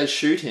which they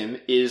shoot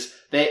him is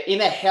they're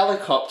in a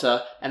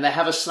helicopter and they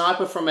have a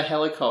sniper from a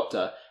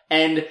helicopter,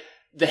 and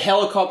the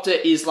helicopter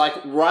is like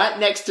right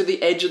next to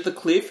the edge of the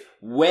cliff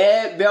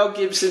where Mel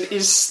Gibson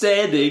is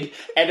standing,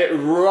 and it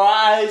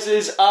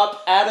rises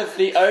up out of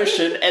the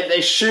ocean and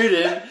they shoot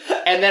him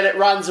and then it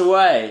runs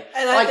away.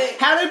 And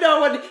how did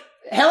no one...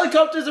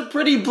 Helicopters are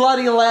pretty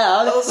bloody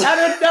loud. How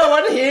did no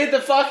one hear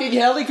the fucking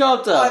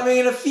helicopter? I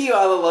mean, a few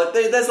other...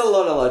 There's a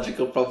lot of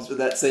logical problems with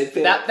that scene.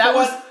 That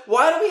was...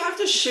 Why do we have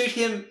to shoot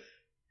him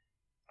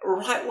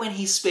right when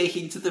he's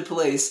speaking to the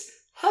police?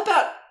 How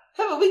about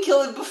we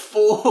kill him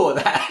before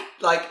that?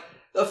 Like,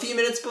 a few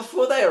minutes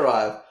before they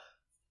arrive.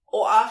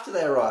 Or after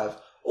they arrive.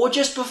 Or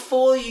just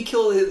before you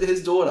kill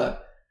his daughter.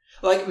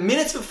 Like,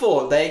 minutes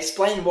before, they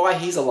explain why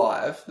he's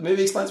alive. The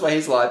movie explains why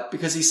he's alive,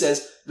 because he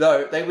says,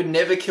 no, they would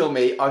never kill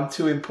me, I'm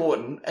too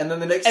important. And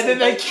then the next thing... And then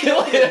they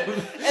kill him!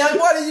 And like,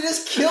 why don't you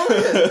just kill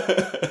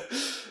him?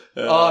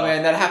 Oh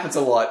man, that happens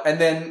a lot.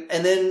 And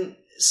then,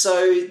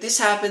 so this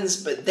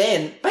happens, but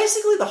then,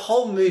 basically the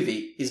whole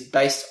movie is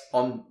based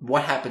on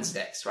what happens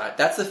next, right?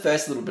 That's the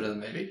first little bit of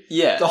the movie.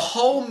 Yeah. The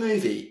whole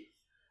movie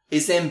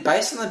is then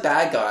based on the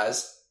bad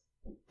guys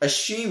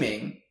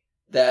assuming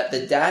that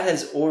the dad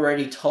has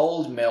already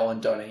told Mel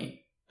and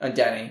Danny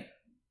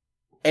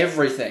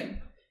everything,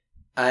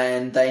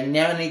 and they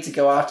now need to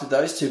go after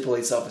those two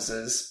police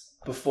officers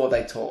before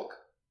they talk.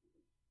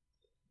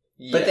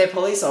 Yeah. But they're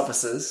police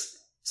officers,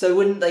 so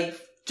wouldn't they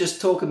just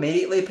talk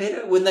immediately,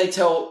 Peter? Wouldn't they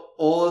tell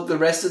all of the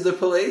rest of the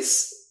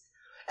police?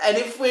 And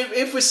if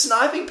we're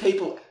sniping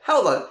people,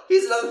 hold on,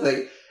 here's another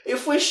thing.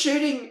 If we're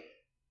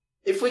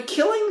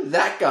killing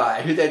that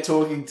guy who they're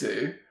talking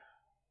to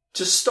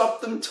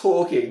stop them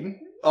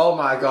talking... Oh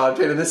my god,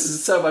 Peter, this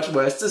is so much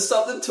worse. To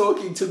stop him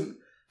talking to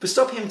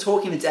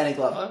Danny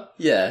Glover.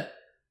 Yeah.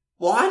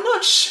 Why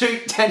not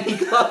shoot Danny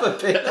Glover,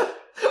 Peter?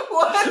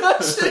 Why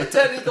not shoot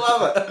Danny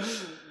Glover?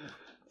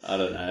 I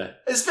don't know.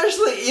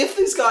 Especially if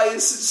this guy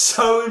is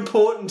so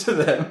important to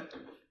them.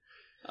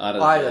 I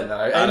don't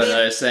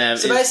know, Sam.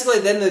 So basically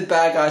then the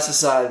bad guys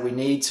decide we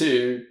need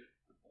to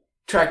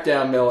track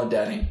down Mel and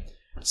Danny.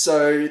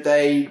 So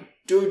they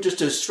do just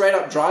a straight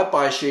up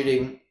drive-by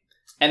shooting.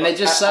 And they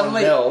just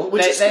suddenly,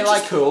 which is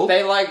cool.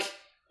 They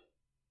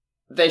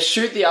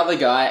shoot the other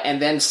guy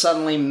and then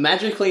suddenly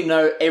magically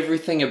know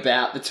everything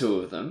about the two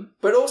of them.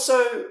 But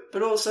also,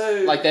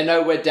 like they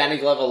know where Danny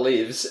Glover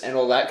lives and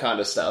all that kind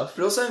of stuff.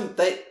 But also,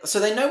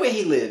 they know where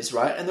he lives,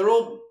 right? And they're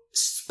all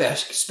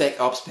spec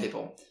ops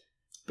people.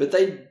 But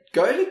they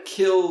go to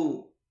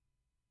kill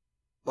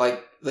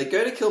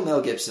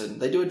Mel Gibson.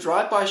 They do a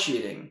drive-by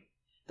shooting.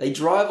 They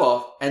drive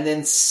off, and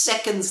then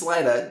seconds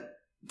later,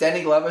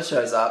 Danny Glover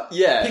shows up.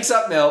 Yeah. Picks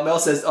up Mel. Mel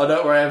says, oh,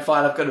 don't worry, I'm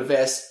fine. I've got a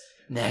vest.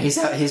 Now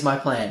here's my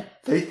plan.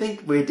 They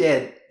think we're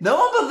dead. No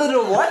one bothered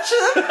to watch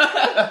them.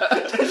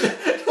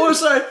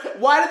 Also,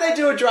 why did they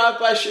do a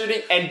drive-by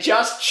shooting and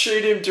just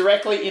shoot him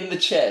directly in the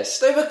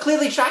chest? They were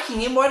clearly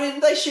tracking him. Why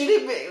didn't they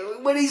shoot him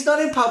when he's not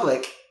in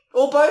public?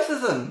 Or both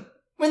of them.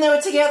 When they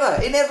were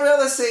together in every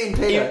other scene,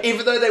 Peter.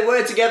 Even though they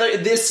were together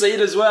in this scene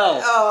as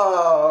well.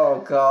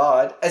 Oh,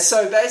 God. And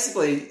so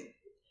basically,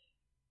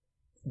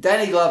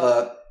 Danny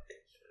Glover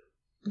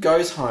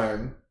goes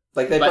home.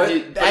 Like they But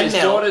both, his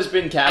daughter's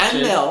been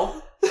captured. And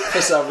Nell.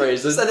 For some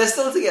reason. So they're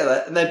still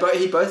together, and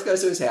he both goes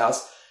to his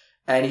house,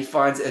 and he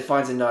finds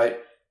a note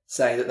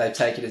saying that they've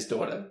taken his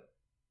daughter.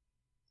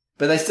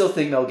 But they still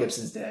think Mel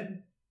Gibson's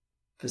dead.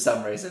 For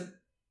some reason.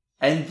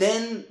 And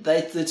then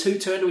the two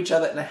turn to each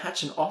other and they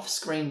hatch an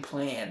off-screen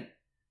plan.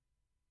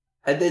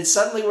 And then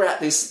suddenly we're at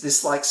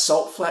this like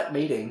salt flat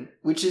meeting,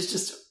 which is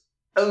just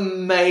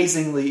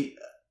amazingly,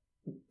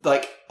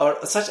 like,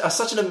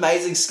 such an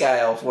amazing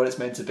scale for what it's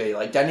meant to be.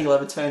 Like, Danny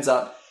Glover turns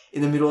up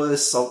in the middle of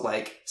this salt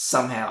lake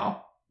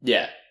somehow.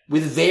 Yeah.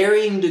 With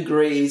varying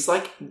degrees.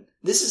 Like,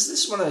 this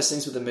is one of those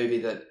things with the movie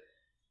that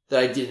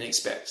I didn't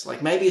expect.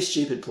 Like, maybe a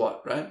stupid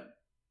plot, right?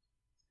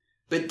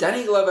 But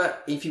Danny Glover,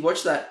 if you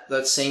watch that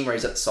scene where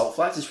he's at the salt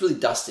flats, it's really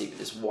dusty with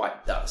this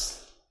white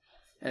dust.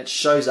 And it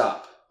shows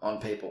up on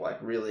people, like,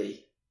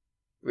 really,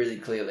 really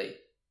clearly.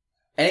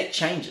 And it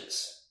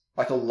changes,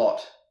 like, a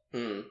lot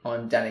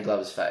on Danny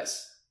Glover's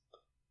face.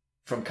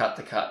 From cut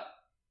to cut.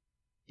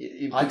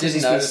 I didn't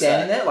he's notice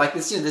standing that. there, like,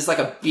 there's like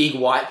a big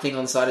white thing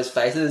on the side of his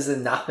face, and there's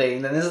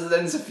nothing, then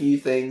there's a few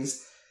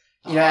things.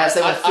 You know, as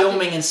they were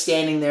filming and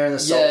standing there in the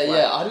salt flat.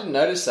 Yeah, I didn't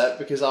notice that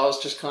because I was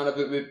just kind of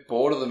a bit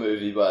bored of the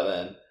movie by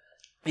then.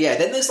 Yeah,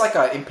 then there's like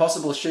an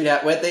impossible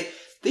shootout where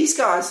these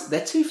guys,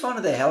 they're too fond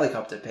of their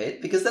helicopter,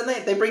 Pete, because then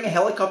they bring a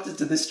helicopter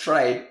to this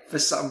trade for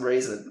some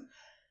reason.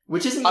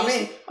 Which isn't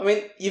I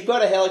mean, you've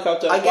got a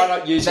helicopter, why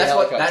not use a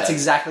helicopter? That's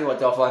exactly what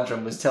Dolph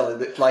Lundgren was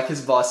telling, like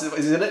his boss,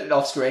 isn't it,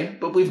 off screen?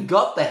 But we've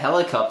got the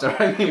helicopter.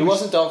 I mean, it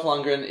wasn't Dolph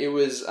Lundgren, it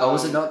was...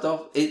 was it not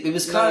Dolph? It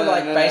was kind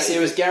of basically...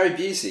 It was Gary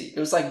Busey. It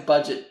was like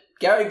budget.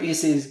 Gary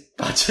Busey's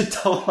budget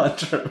Dolph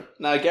Lundgren.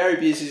 No, Gary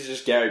Busey's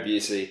just Gary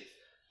Busey.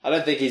 I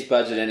don't think he's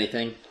budget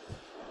anything.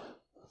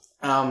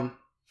 Yeah,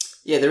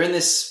 they're in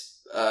this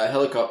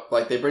helicopter,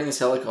 like they bring this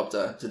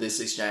helicopter to this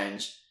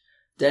exchange.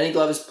 Danny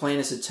Glover's plan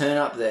is to turn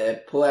up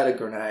there, pull out a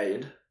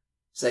grenade,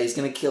 say he's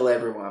going to kill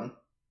everyone.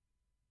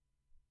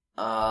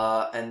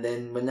 And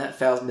then when that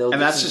fails, Mel Gibson...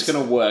 And that's just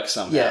going to work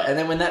somehow. Yeah, and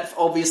then when that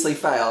obviously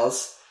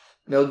fails,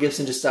 Mel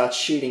Gibson just starts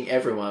shooting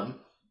everyone.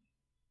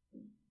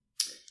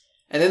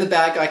 And then the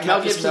bad guy catches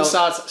Mel Gibson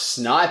starts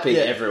sniping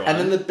everyone. And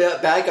then the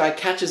bad guy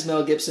catches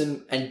Mel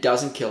Gibson and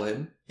doesn't kill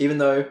him, even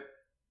though...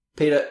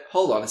 Peter,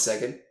 hold on a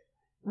second.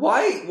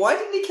 Why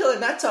didn't he kill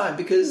him that time?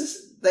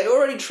 Because they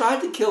already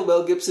tried to kill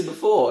Mel Gibson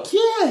before.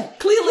 Yeah.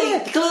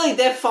 Clearly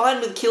they're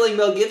fine with killing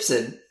Mel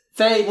Gibson.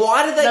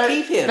 Why did they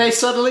keep him? They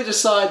suddenly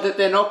decide that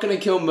they're not going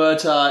to kill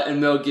Murtaugh and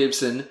Mel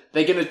Gibson.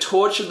 They're going to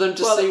torture them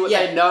to see what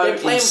they know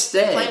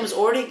instead. The plan was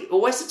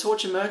always to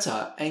torture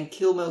Murtaugh and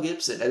kill Mel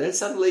Gibson. And then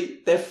suddenly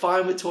they're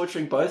fine with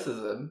torturing both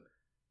of them.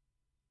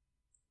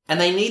 And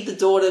they need the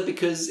daughter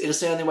because it'll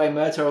say the only way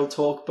Murtaugh will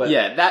talk, but...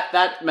 Yeah,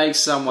 that makes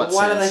somewhat sense.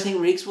 Why do they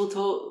think Riggs will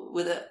talk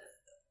with it?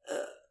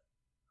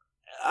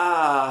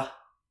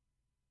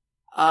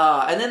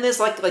 And then there's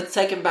like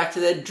take them back to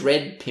their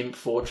dread pimp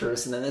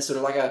fortress, and then there's sort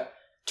of like a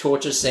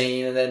torture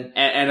scene, and then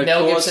and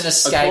Mel Gibson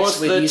escapes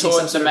with using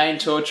some the main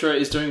torturer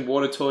is doing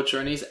water torture,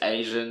 and he's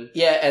Asian.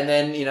 Yeah, and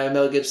then, you know,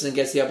 Mel Gibson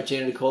gets the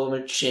opportunity to call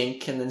him a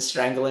chink and then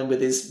strangle him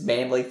with his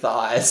manly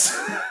thighs.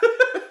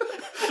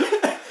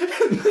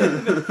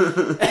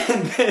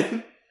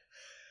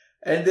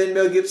 and then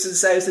Mel Gibson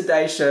saves the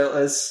day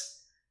shirtless,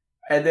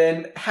 and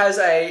then has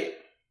a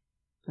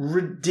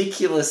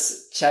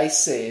ridiculous chase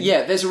scene.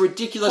 Yeah, there's a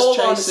ridiculous chase scene.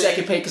 Hold on a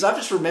second, Pete, because I've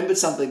just remembered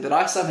something that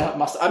I somehow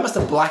must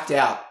have blacked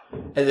out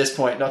at this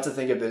point, not to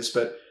think of this,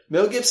 but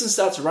Mel Gibson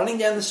starts running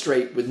down the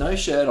street with no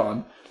shirt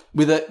on,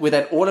 with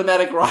an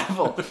automatic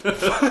rifle,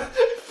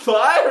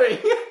 firing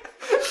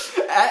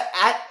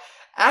at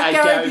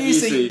Gary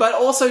Busey, but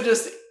also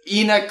just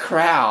in a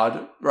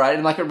crowd, right,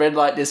 in like a red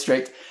light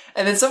district.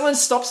 And then someone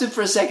stops him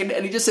for a second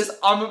and he just says,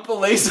 "I'm a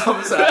police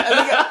officer."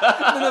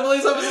 And the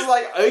police officer's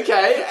like,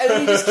 "Okay." And then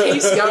he just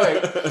keeps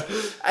going.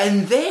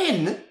 And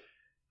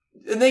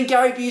then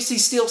Gary Busey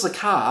steals a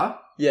car.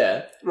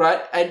 Yeah. Right?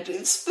 And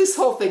this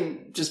whole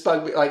thing just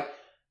bugged me, like,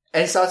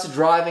 and starts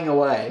driving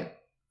away.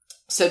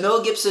 So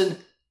Mel Gibson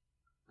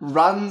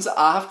runs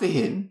after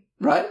him,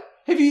 right?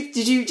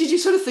 Did you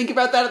sort of think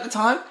about that at the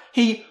time?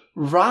 He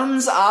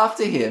runs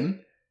after him,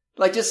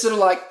 like just sort of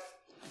like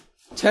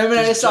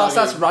Terminator style,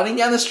 starts running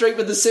down the street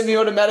with the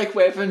semi-automatic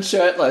weapon,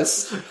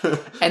 shirtless.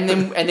 and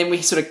then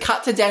we sort of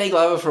cut to Danny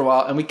Glover for a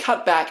while, and we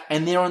cut back,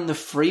 and they're on the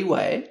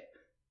freeway.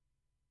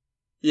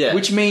 Yeah.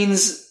 Which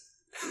means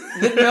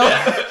that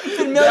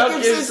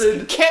Mel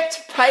Gibson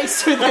kept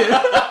pace with him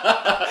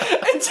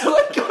until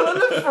it got on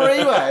the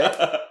freeway.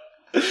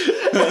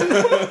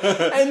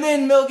 And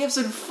then Mel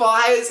Gibson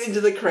fires into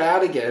the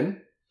crowd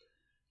again,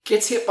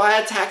 gets hit by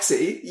a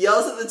taxi,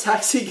 yells at the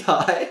taxi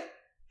guy,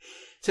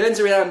 turns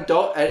around,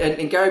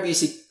 and Gary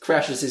Busey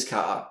crashes his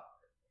car.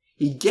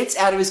 He gets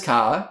out of his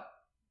car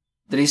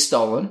that he's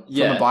stolen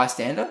from a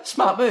bystander.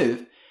 Smart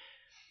move.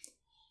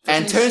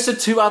 And turns to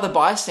two other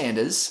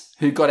bystanders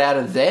who got out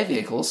of their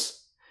vehicles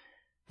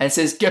and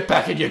says, "Get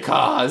back in your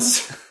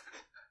cars,"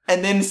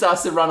 and then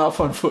starts to run off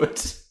on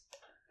foot.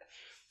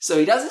 So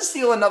he doesn't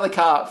steal another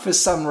car for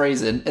some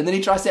reason, and then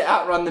he tries to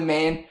outrun the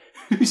man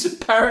who's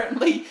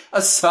apparently a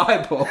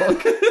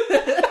cyborg.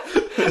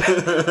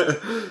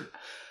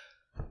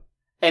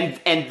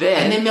 and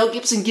then Mel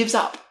Gibson gives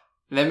up.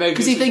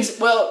 Because he thinks,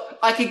 well,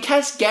 I can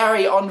catch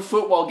Gary on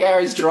foot while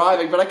Gary's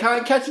driving, but I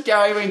can't catch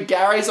Gary when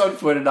Gary's on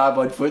foot and I'm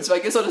on foot, so I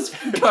guess I'll just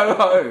go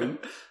home.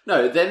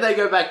 No, then they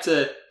go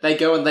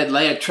and they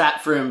lay a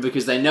trap for him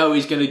because they know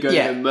he's going to go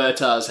to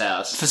Murtaugh's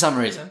house. For some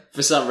reason.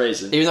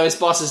 Even though his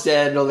boss is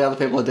dead and all the other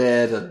people are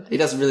dead, and he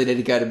doesn't really need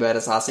to go to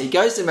Murtaugh's house. So he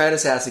goes to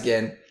Murtaugh's house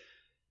again,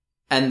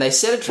 and they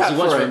set a trap for him.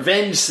 He wants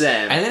revenge,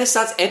 Sam. And then it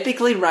starts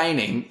epically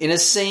raining in a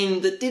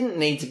scene that didn't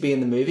need to be in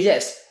the movie.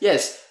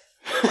 Yes.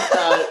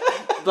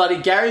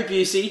 Bloody Gary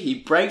Busey, he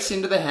breaks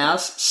into the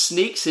house,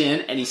 sneaks in,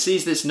 and he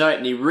sees this note,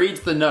 and he reads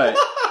the note.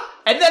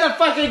 And then a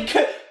fucking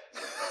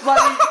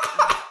bloody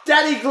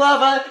Danny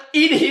Glover,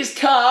 in his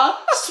car,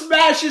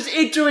 smashes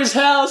into his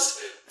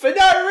house for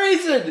no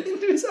reason.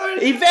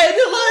 He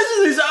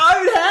vandalizes his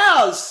own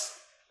house.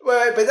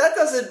 Wait, but that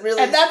doesn't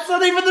really... And that's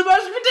not even the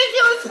most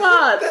ridiculous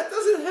part. That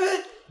doesn't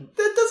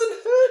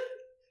hurt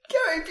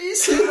Gary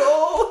Busey at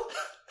all.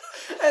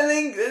 And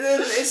then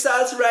it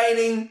starts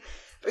raining...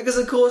 Because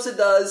of course it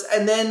does,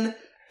 and then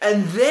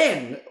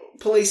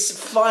police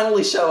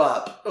finally show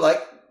up.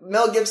 Like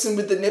Mel Gibson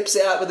with the nips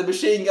out with the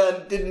machine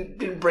gun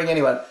didn't bring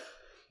anyone.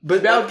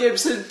 But Mel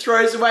Gibson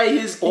throws away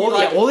his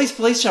all these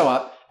police show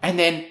up, and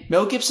then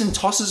Mel Gibson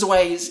tosses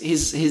away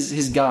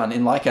his gun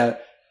in like we're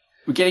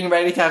getting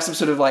ready to have some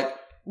sort of like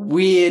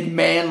weird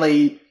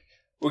manly.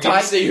 We're going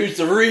to see who's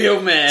the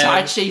real man.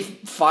 Tai Chi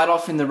fight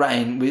off in the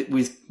rain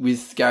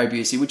with Gary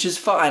Busey, which is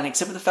fine,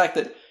 except for the fact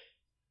that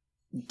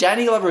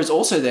Danny Glover is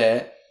also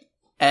there,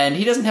 and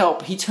he doesn't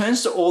help. He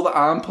turns to all the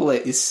armed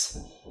police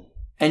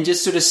and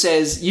just sort of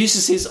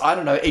uses his,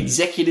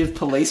 executive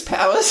police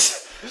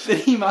powers that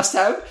he must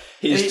have.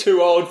 He's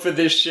too old for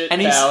this shit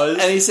powers.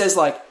 And he says,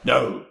 like,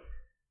 no.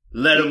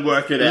 Let them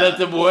work it out. Let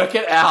them work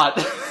it out.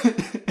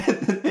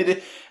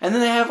 And then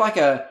they have, like,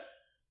 a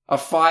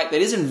fight that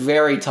isn't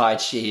very Tai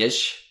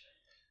Chi-ish,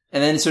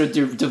 and then sort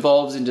of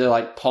devolves into,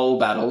 like, pole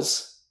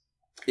battles.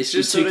 It's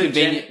just two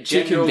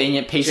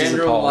convenient pieces of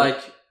pole. Like,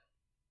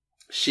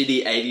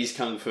 shitty 80s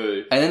kung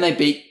fu. And then they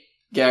beat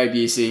Gary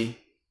Busey.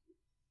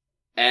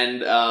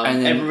 And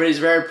then, everybody's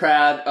very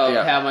proud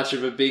of how much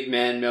of a big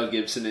man Mel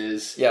Gibson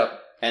is. Yep.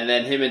 And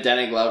then him and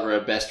Danny Glover are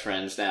best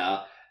friends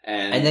now.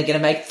 And they're going to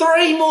make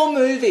 3 more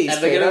movies.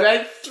 And they're going to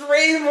make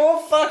 3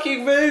 more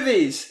fucking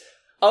movies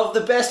of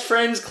the Best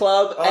Friends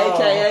Club,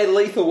 a.k.a.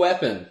 Lethal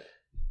Weapon.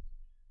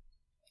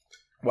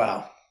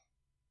 Wow.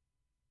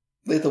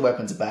 Lethal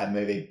Weapon's a bad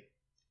movie.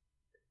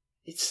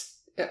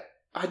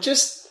 I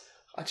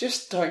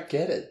just don't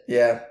get it.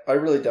 Yeah, I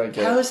really don't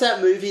get it. How is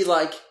that movie,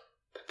 like,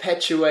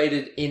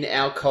 perpetuated in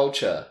our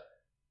culture?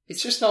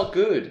 It's just not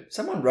good.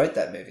 Someone wrote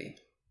that movie.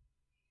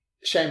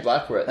 Shane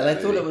Black wrote that movie.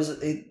 And they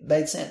thought it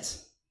made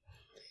sense.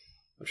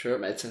 I'm sure it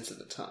made sense at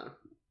the time.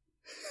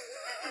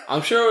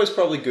 I'm sure it was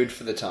probably good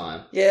for the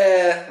time.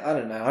 Yeah, I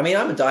don't know. I mean,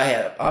 I'm a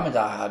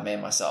diehard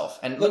man myself.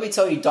 And let me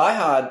tell you, Die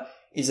Hard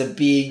is a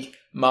big,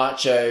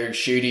 macho,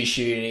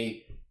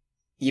 shooty,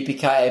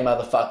 yippee-ki-yay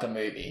motherfucker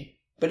movie.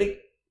 But it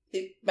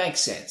makes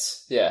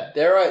sense. Yeah,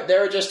 there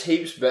are just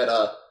heaps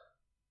better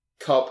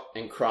cop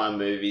and crime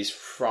movies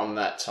from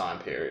that time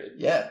period.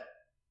 Yeah.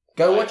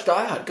 Go watch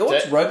Die Hard. Go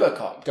watch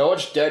RoboCop. Go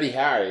watch Dirty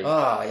Harry.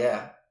 Oh,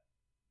 yeah.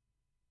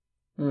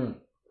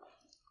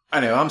 I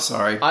know, I'm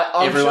sorry.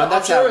 I'm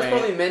sure it was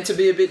probably meant to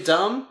be a bit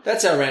dumb.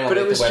 That's our rant on But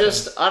it was Weapon.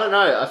 just, I don't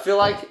know, I feel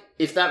like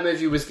if that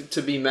movie was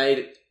to be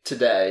made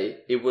today,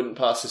 it wouldn't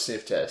pass the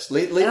sniff test.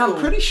 And I'm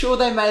pretty sure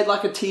they made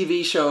like a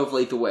TV show of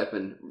Lethal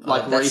Weapon,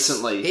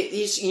 recently.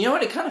 You know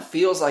what? It kind of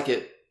feels like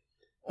it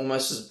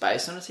almost was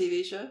based on a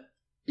TV show.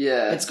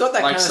 Yeah. It's got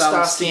that like kind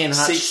of Starsky and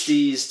Hutch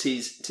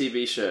 60s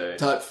TV show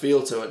type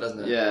feel to it,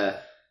 doesn't it? Yeah.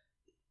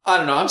 I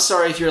don't know. I'm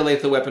sorry if you're a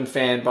Lethal Weapon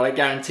fan, but I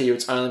guarantee you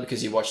it's only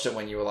because you watched it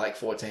when you were like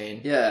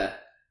 14. Yeah.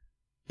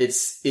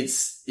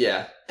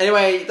 Yeah.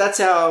 Anyway, that's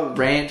our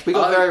rant. We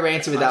got very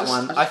ranty with that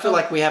one. I feel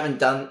like we haven't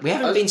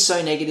been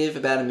so negative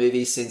about a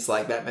movie since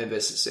like Batman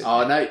vs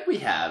Superman. Oh no, we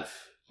have.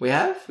 We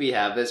have? We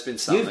have. There's been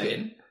something. You've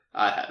been?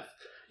 I have.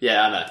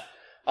 Yeah, I know.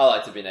 I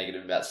like to be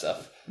negative about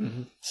stuff.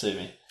 Mm-hmm. Sue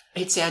me.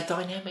 It's our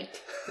dynamic.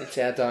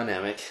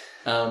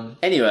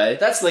 Anyway,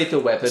 that's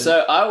Lethal Weapon.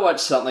 So I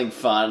watched something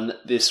fun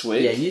this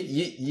week. Yeah,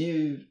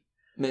 you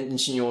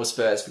mention yours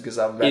first because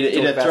I'm about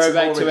in a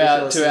throwback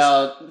to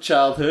our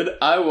childhood.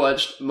 I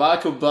watched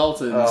Michael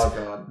Bolton's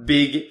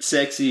big,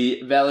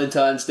 sexy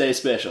Valentine's Day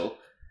special,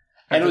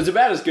 and it was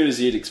about as good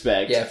as you'd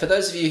expect. Yeah, for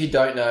those of you who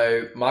don't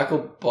know,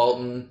 Michael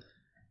Bolton,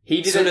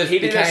 he did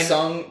a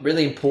song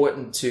really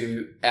important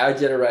to our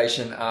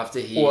generation after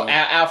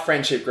our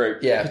friendship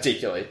group,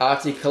 particularly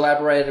after he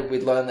collaborated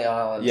with Lonely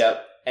Island.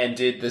 Yep, and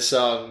did the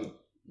song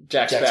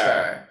Jack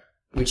Sparrow,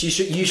 which you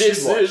should watch.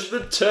 This is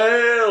the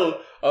tale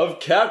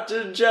of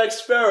Captain Jack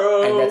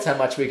Sparrow. And that's how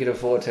much we could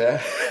afford to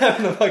have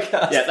on the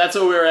podcast. Yeah, that's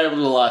all we were able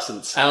to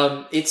license.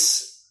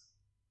 It's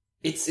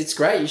it's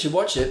great. You should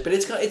watch it. But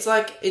it's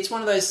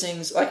one of those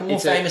things, like a more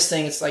famous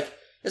thing. It's like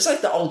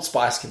the Old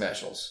Spice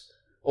commercials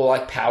or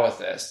like Power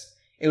Thirst.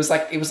 It was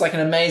like an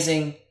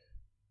amazing,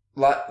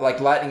 like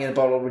lightning in a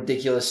bottle,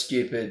 ridiculous,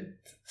 stupid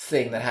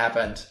thing that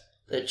happened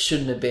that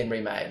shouldn't have been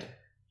remade.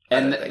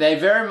 And they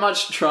very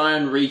much try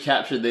and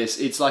recapture this.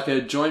 It's like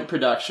a joint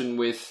production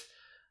with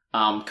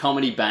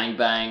Comedy Bang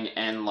Bang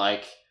and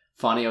like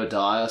Funny or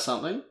Die or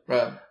something.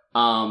 Right.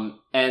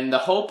 And the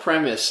whole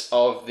premise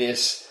of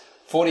this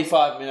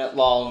 45-minute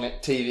long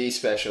TV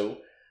special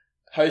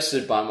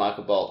hosted by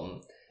Michael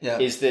Bolton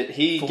is that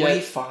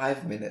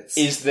 45 minutes.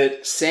 Is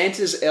that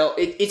Santa's elf...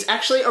 It's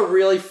actually a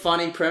really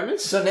funny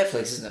premise. It's on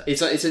Netflix, isn't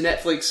it? It's a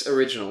Netflix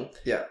original.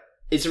 Yeah.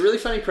 It's a really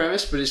funny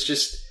premise, but it's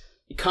just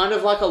kind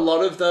of like a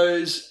lot of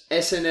those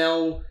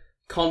SNL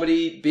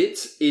comedy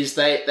bits is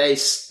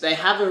they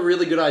have a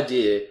really good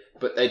idea,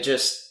 but it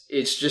just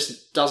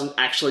doesn't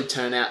actually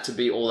turn out to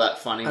be all that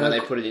funny when they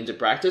put it into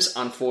practice,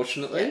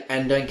 unfortunately. Yeah.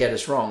 And don't get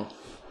us wrong,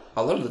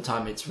 a lot of the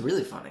time it's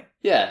really funny.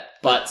 Yeah,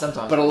 but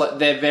sometimes,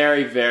 they're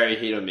very, very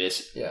hit or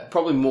miss. Yeah,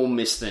 probably more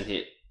miss than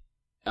hit.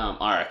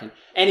 I reckon.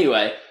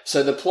 Anyway,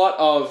 so the plot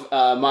of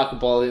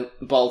Michael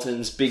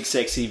Bolton's Big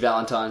Sexy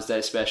Valentine's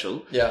Day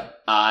special,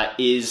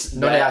 is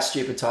not our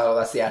stupid title.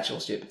 That's the actual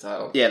stupid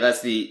title. Yeah,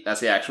 that's the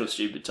actual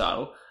stupid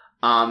title.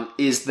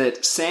 Is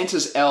that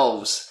Santa's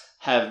elves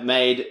have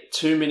made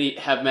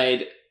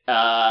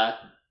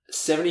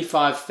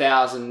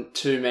 75,000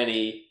 too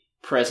many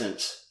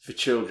presents for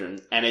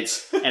children, and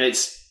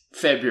it's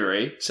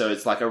February, so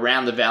it's like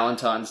around the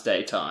Valentine's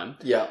Day time.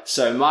 Yeah.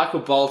 So Michael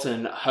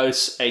Bolton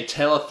hosts a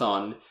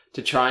telethon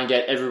to try and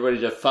get everybody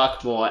to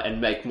fuck more and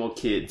make more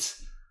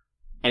kids.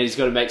 And he's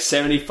got to make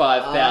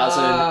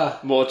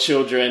 75,000 more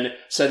children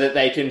so that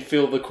they can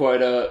fill the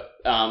quota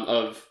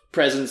of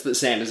presents that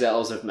Santa's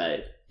elves have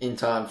made. In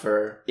time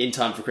for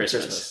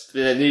Christmas.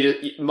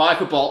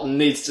 Michael Bolton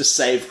needs to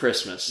save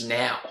Christmas.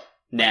 Now.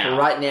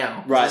 Right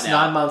now. It's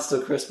 9 months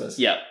till Christmas.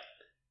 Yep.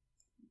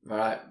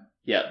 Right.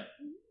 Yep.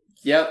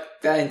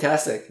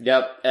 Fantastic.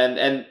 Yep.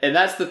 And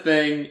that's the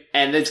thing.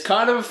 And it's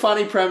kind of a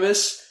funny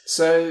premise.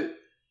 So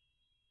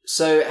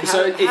how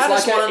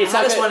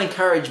does one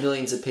encourage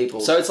millions of people?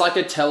 So it's like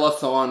a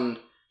telethon.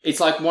 It's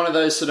like one of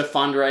those sort of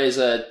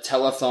fundraiser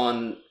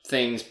telethon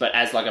things, but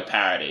as like a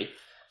parody.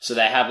 So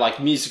they have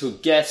like musical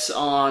guests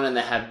on, and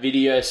they have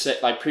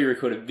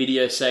pre-recorded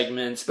video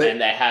segments,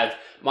 and they have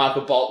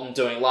Michael Bolton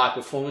doing live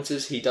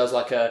performances. He does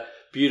like a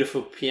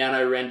beautiful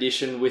piano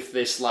rendition with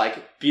this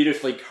like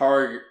beautifully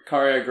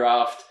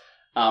choreographed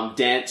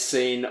dance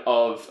scene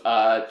of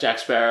Jack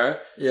Sparrow.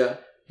 Yeah.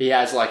 He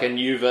has like a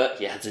new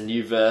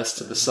verse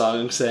to the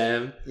song,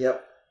 Sam.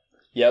 Yep.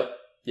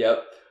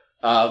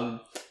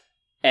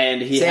 And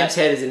Sam's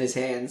head is in his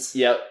hands.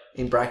 Yep.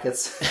 In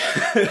brackets.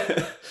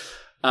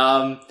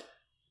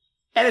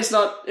 And it's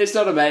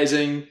not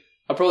amazing.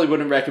 I probably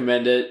wouldn't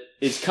recommend it.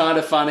 It's kind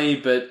of funny,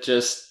 but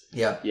just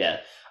yeah.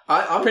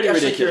 I'm pretty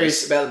actually ridiculous.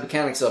 Curious about the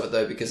mechanics of it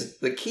though, because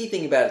the key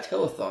thing about a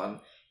telethon,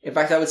 in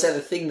fact, I would say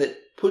the thing that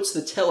puts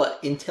the teller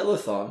in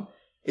telethon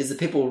is that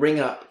people ring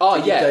up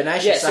to give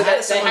donations. Yeah, so how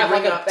does someone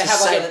ring up to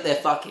say that they're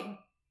fucking?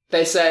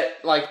 They say,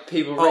 like,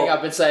 people ring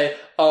up and say,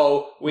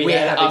 we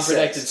had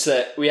unprotected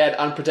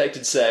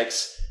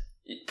sex.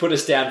 Put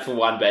us down for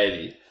one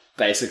baby,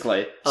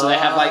 basically. So they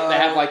have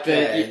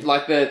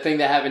the thing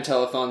they have in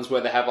telethons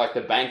where they have like the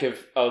bank of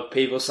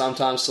people,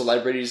 sometimes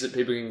celebrities that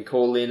people can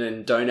call in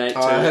and donate to.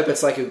 I hope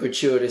it's like a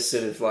gratuitous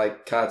sort of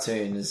like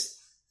cartoon.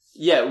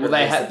 Yeah, well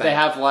they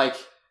have like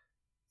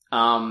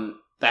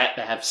they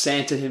have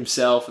Santa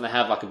himself, and they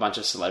have like a bunch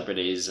of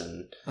celebrities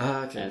and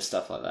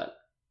stuff like that.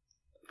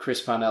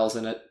 Chris Parnell's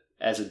in it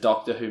as a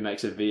doctor who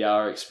makes a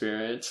VR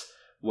experience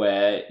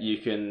where you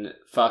can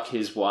fuck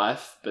his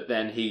wife, but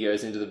then he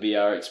goes into the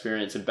VR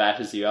experience and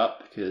batters you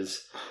up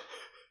because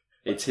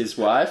it's his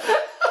wife.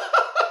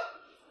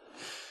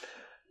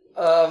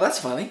 That's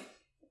funny.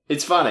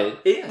 It's funny.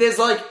 There's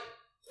like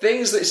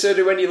things that sort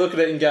of when you look at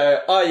it and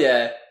go, oh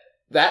yeah,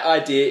 that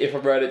idea, if I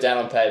wrote it down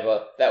on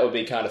paper, that would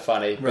be kind of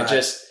funny. Right.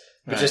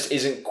 But just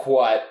isn't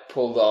quite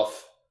pulled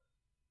off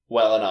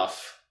well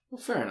enough.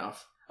 Well, fair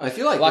enough. I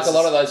feel like a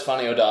lot of those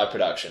Funny or Die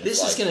productions.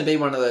 This is going to be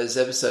one of those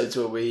episodes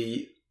where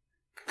we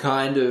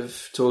kind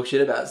of talk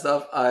shit about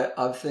stuff.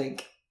 I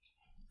think.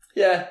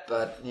 Yeah,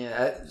 but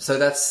yeah. So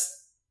that's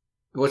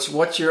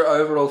what's your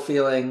overall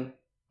feeling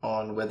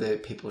on whether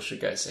people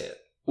should go see it?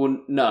 Well,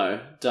 no,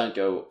 don't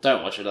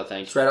watch it. I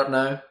think straight up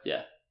no.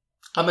 Yeah,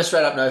 I'm a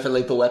straight up no for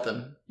Lethal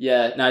Weapon.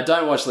 Yeah, no,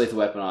 don't watch Lethal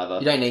Weapon either.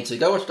 You don't need to.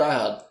 Go watch Die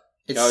Hard.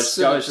 It's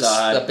go watch Die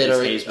Hard. A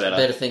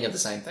better thing of the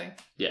same thing.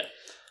 Yeah.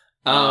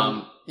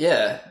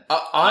 Yeah.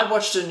 I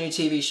watched a new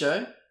TV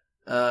show.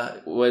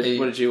 What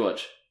did you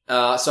watch?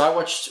 So I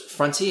watched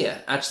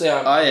Frontier. Actually,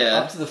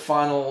 I'm up to the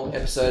final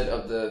episode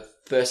of the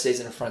first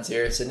season of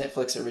Frontier. It's a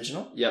Netflix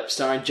original. Yep,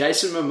 starring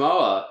Jason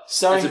Momoa.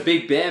 As a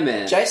big bear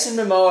man. Jason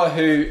Momoa,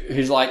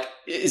 who's like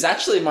is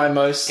actually my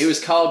most. He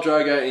was Khal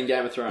Drogo in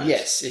Game of Thrones.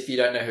 Yes, if you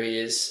don't know who he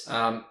is,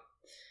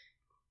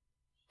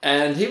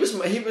 and he was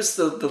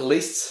the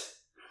least.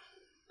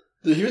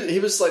 He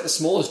was like the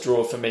smallest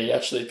draw for me,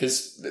 actually,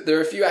 because there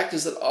are a few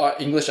actors that are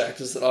English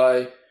actors that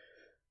I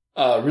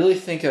really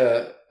think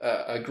are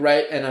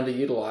great and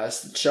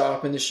underutilized that show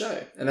up in the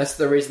show. And that's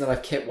the reason that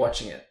I've kept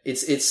watching it.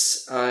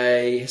 It's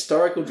a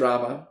historical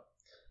drama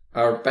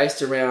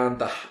based around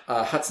the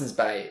Hudson's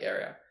Bay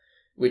area,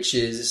 which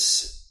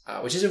is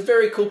a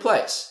very cool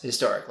place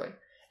historically.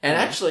 And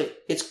actually,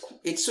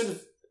 it's sort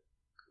of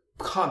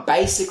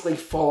basically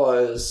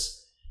follows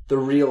the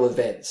real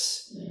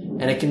events.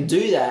 And it can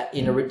do that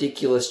in a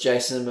ridiculous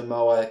Jason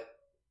Momoa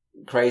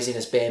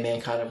craziness bear man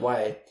kind of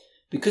way.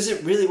 Because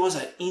it really was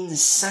an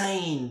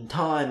insane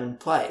time and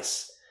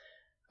place.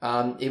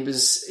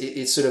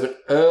 It's sort of an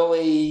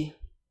early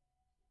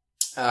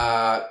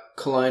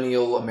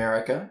colonial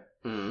America.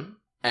 Mm.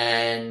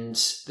 And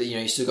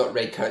you still got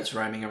redcoats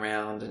roaming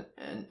around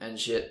and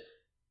shit.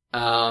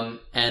 And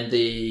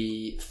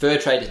the fur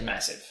trade is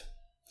massive.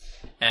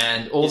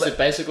 And is it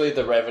basically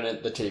The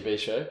Revenant, the TV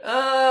show?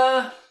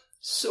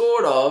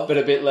 Sort of. But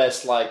a bit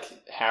less, like,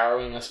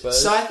 harrowing, I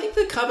suppose. So I think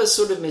the cover's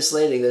sort of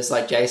misleading. There's,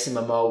 like, Jason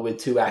Momoa with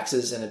 2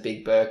 axes and a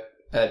big bear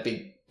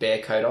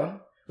coat on,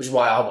 which is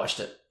why I watched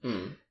it.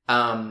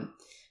 Mm.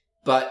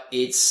 But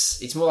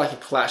it's more like a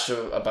clash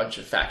of a bunch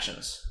of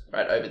factions,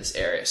 right, over this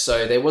area.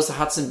 So there was the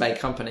Hudson Bay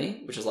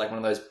Company, which is like one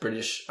of those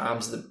British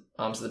arms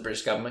of the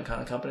British government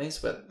kind of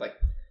companies, where, like,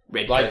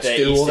 redcoats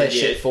do all their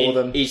shit for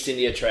them. East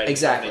India Trading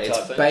Exactly.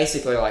 Company It's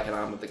basically like an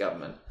arm of the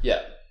government.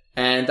 Yeah.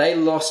 And they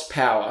lost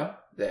power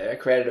there,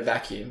 created a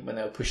vacuum when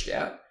they were pushed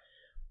out.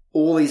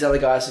 All these other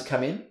guys have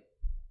come in,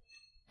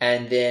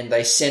 and then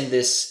they send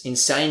this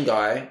insane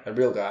guy, a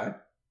real guy,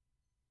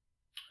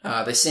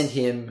 they send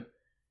him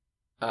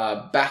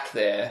back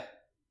there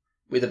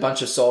with a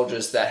bunch of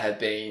soldiers that had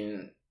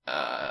been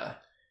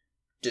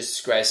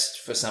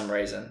disgraced for some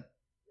reason,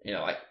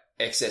 like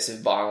excessive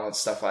violence,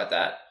 stuff like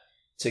that,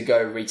 to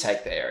go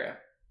retake the area.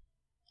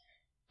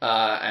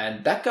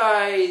 And that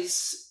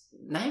guy's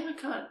name I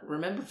can't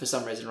remember for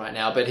some reason right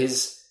now, but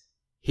he's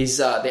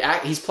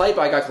played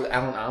by a guy called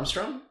Alan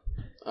Armstrong.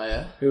 Oh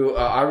yeah, who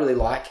I really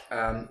like.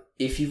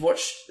 If you've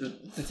watched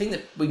the thing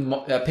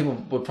that people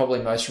would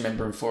probably most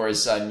remember him for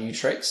is New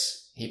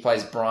Tricks. He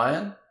plays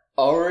Brian.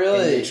 Oh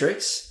really? In New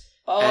Tricks.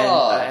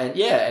 Oh, and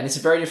it's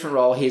a very different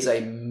role. He's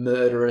a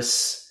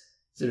murderous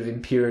sort of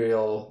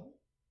imperial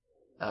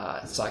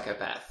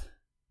psychopath.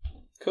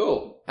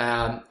 Cool.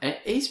 And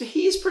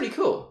he is pretty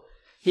cool.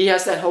 He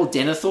has that whole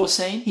Denethor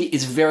scene.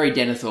 It's very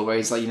Denethor, where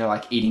he's like,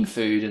 like eating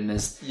food, and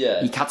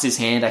he cuts his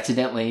hand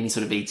accidentally, and he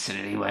sort of eats it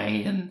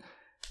anyway, and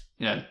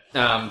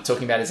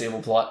talking about his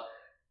evil plot.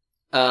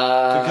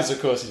 Because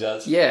of course he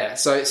does. Yeah.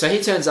 So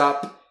he turns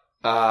up.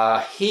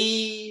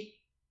 He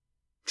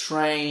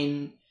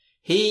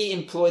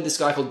employed this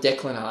guy called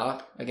Declan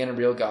Harp, again a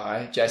real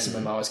guy,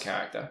 Jason Momoa's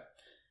character,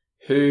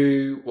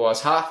 who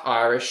was half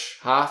Irish,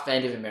 half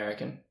Native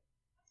American,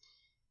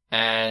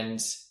 and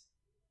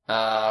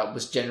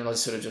was generally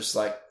sort of just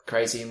like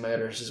crazy and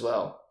murderous as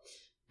well.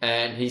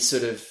 And he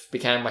sort of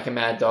became like a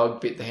mad dog,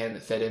 bit the hand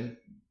that fed him.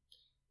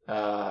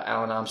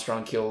 Alan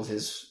Armstrong killed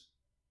his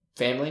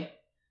family.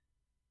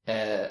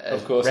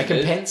 Of course,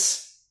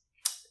 recompense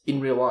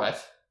in real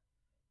life.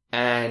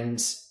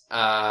 And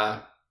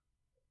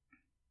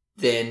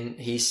then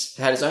he's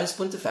had his own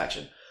splinter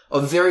faction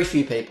of very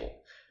few people,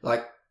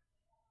 like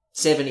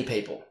 70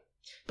 people,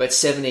 but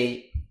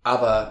 70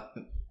 other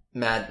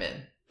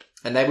madmen.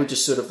 And they were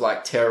just sort of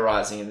like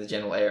terrorizing in the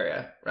general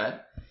area, right?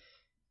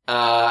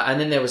 And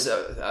then there was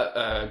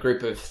a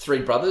group of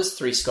 3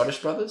 Scottish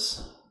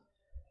brothers.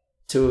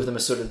 2 of them are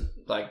sort of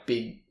like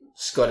big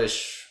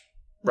Scottish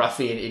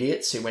ruffian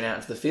idiots who went out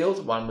into the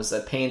field. One was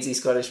a pansy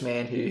Scottish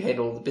man who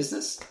handled the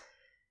business.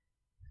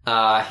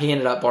 He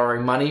ended up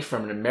borrowing money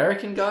from an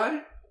American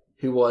guy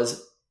who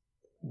was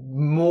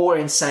more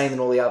insane than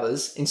all the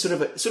others, in sort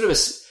of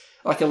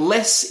a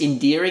less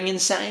endearing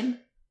insane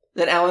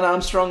than Alan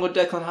Armstrong or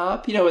Declan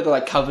Harp, where they're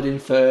like covered in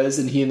furs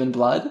and human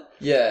blood.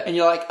 Yeah. And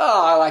you're like,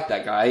 oh, I like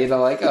that guy. He's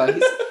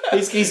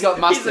got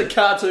mustard. He's a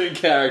cartoon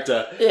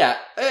character. Yeah.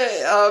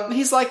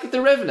 He's like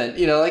the Revenant,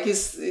 like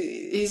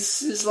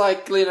he's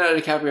like Leonardo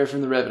DiCaprio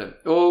from The Revenant,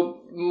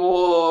 or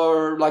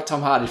more like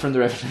Tom Hardy from The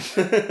Revenant.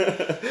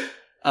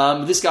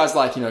 This guy's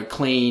like,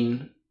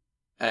 clean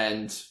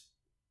and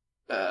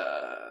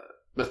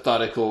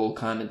methodical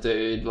kind of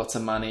dude, lots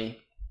of money.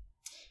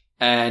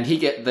 And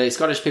the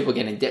Scottish people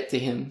get in debt to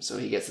him, so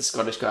he gets the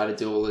Scottish guy to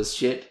do all his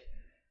shit.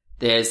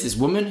 There's this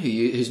woman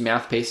whose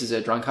mouthpiece is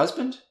her drunk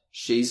husband.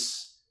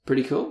 She's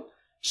pretty cool.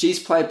 She's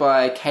played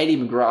by Katie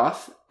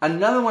McGrath,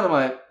 another one of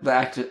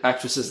the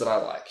actresses that I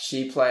like.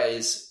 She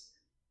plays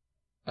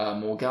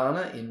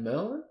Morgana in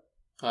Merlin.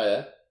 Oh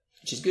yeah,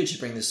 she's good. She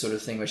brings this sort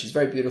of thing where she's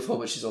very beautiful,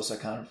 but she's also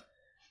kind of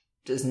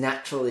just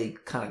naturally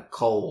kind of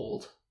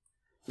cold.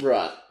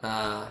 Right.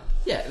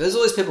 There's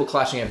all these people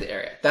clashing over the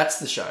area. That's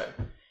the show.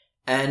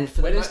 And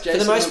for the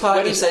most part,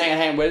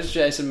 where does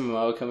Jason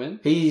Momoa come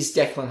in? He's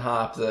Declan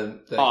Harp,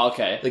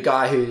 the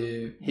guy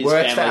who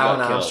worked for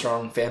Alan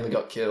Armstrong. Family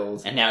got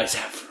killed, and now he's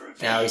out for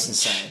revenge. Now he's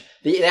insane.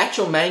 The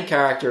actual main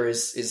character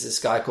is this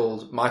guy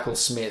called Michael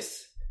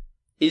Smith,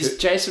 Is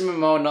Jason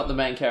Momoa not the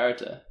main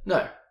character?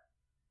 No.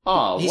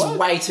 Oh, he's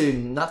way too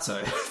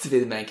nutso to be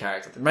the main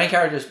character. The main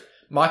character is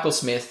Michael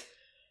Smith,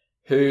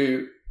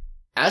 who,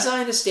 as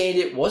I understand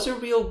it, was a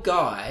real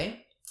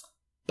guy,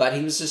 but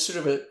he was just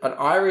sort of an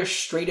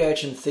Irish street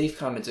urchin thief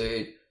kind of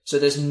dude. So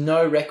there's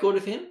no record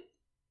of him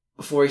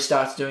before he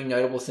starts doing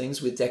notable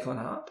things with Declan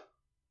Harp.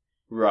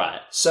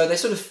 Right. So they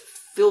sort of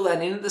fill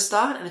that in at the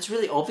start, and it's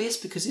really obvious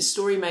because his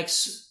story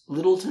makes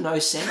little to no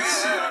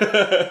sense.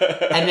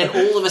 And then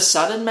all of a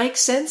sudden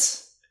makes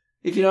sense.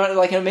 If you know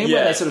what I mean? Yeah.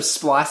 Where they sort of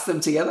splice them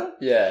together.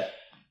 Yeah.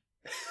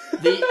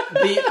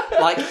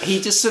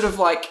 He just sort of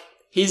like,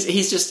 there's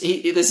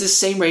this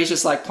scene where he's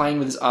just like playing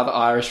with his other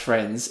Irish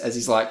friends as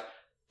he's like,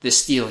 they're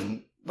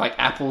stealing like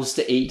apples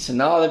to eat, and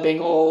they're being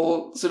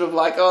all sort of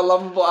like, oh,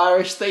 lovable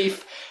Irish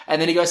thief.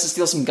 And then he goes to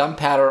steal some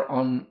gunpowder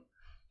on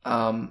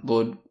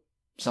Lord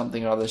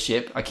something or other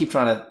ship. I keep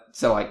trying to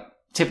say like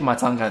tip of my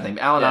tongue kind of thing.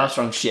 Alan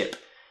Armstrong's ship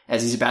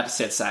as he's about to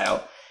set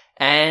sail.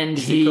 And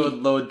he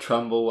called Lord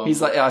Trumbull.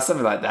 He's like,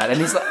 something like that. And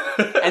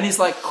he's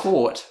like,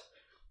 caught.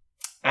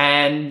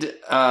 And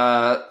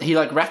he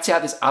like rats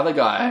out this other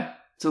guy,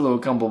 it's a little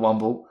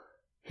Cumblewumble,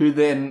 who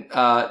then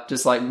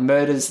just like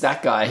murders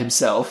that guy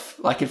himself,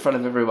 like in front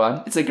of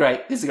everyone. It's a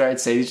great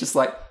scene. He's just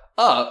like,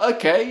 oh,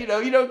 okay, you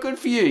know, good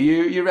for you.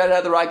 You ran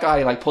out the right guy.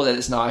 He like pulls out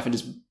this knife and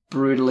just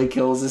brutally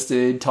kills this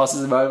dude,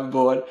 tosses him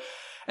overboard,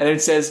 and then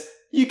says,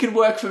 "You can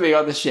work for me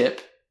on the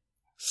ship."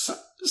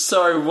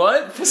 Sorry,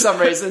 what? For some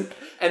reason.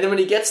 And then when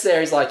he gets there,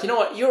 he's like, you know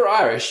what? You're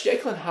Irish.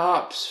 Declan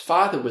Harp's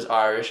father was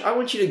Irish. I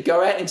want you to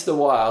go out into the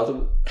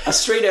wild, a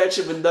street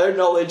urchin with no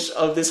knowledge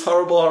of this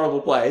horrible,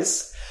 horrible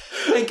place,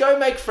 and go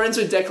make friends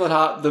with Declan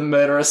Harp, the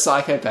murderous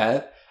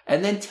psychopath,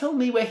 and then tell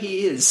me where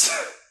he is.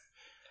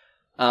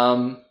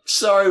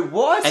 Sorry,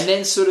 what? And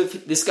then sort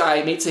of this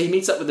guy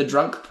meets up with a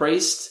drunk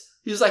priest.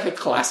 He's like a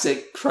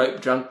classic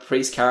trope drunk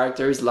priest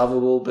character. He's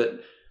lovable,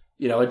 but,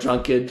 you know, a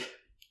drunkard.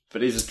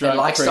 But he's a drunk and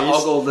likes priest. to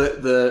ogle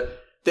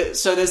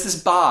so there's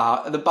this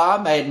bar, the bar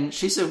maiden,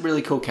 she's a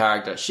really cool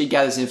character. She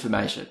gathers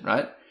information,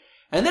 right?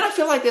 And then I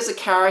feel like there's a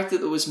character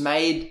that was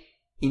made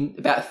in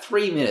about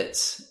 3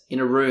 minutes in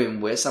a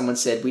room where someone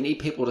said, we need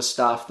people to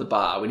staff the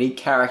bar. We need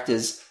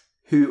characters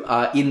who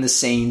are in the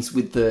scenes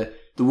with the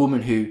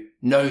woman who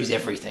knows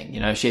everything. You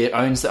know, she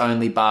owns the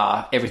only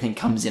bar. Everything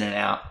comes in and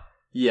out.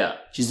 Yeah.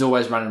 She's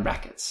always running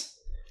rackets.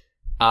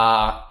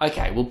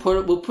 Okay, we'll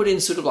put in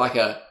sort of like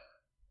a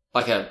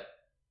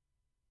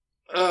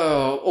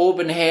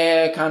auburn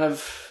hair, kind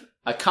of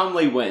a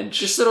comely wench,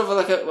 just sort of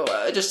like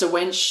just a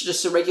wench,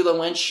 just a regular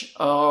wench.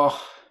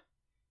 Oh,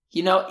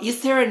 you know,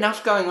 is there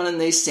enough going on in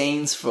these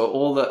scenes for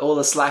all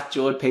the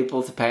slack-jawed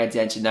people to pay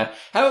attention? No.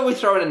 How about we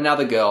throw in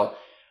another girl?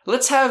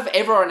 Let's have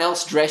everyone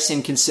else dress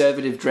in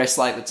conservative dress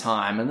like the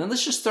time, and then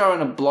let's just throw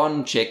in a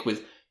blonde chick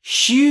with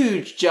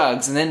huge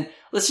jugs, and then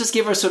let's just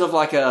give her sort of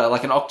like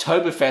an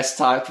Oktoberfest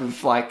type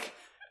of like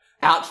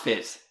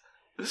outfit.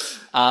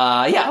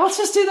 Yeah, let's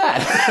just do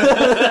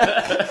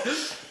that.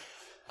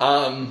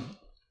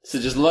 So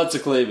just lots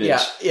of cleavage.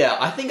 Yeah.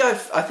 I think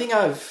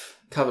I've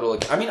covered all.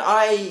 I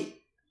mean,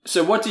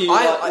 So what do you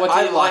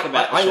like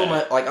about the show?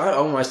 I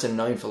almost am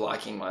known for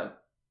liking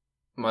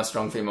my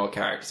strong female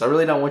characters. I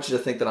really don't want you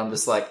to think that I'm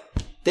just like,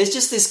 there's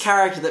just this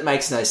character that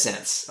makes no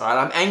sense. All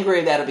right, I'm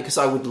angry about it because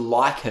I would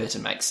like her to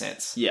make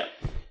sense. Yeah,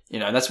 you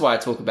know, that's why I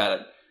talk about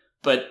it.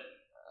 But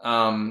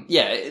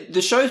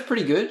the show's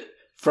pretty good.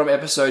 From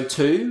episode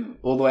 2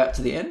 all the way up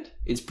to the end,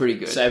 it's pretty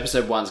good. So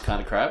episode 1's kind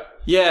of crap?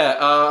 Yeah,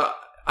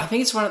 I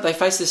think it's they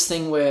face this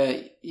thing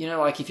where, you know,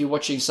 like if you're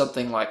watching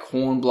something like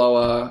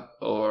Hornblower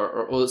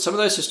or some of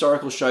those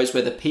historical shows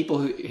where the people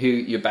who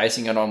you're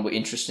basing it on were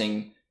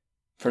interesting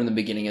from the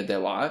beginning of their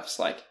lives,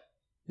 like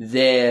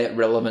their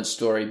relevant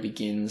story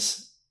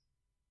begins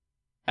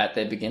at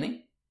their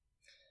beginning.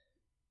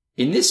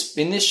 In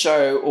this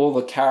show, all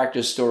the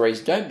characters' stories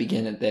don't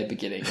begin at their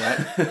beginning,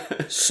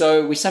 right?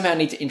 So we somehow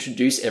need to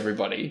introduce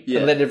everybody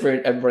and let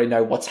everybody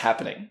know what's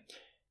happening.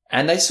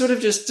 And they sort of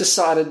just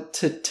decided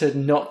to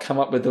not come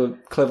up with a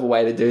clever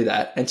way to do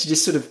that and to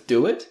just sort of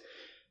do it.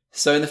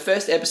 So in the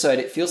first episode,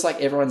 it feels like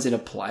everyone's in a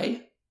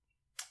play,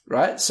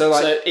 right? So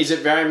is it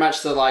very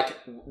much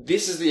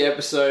this is the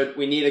episode,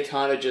 we need to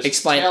kind of just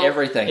explain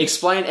everything.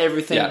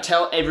 Yeah.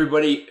 Tell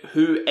everybody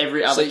who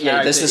every other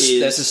character is.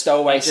 There's a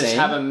stowaway scene. Just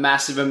have a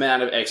massive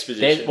amount of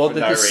exposition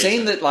the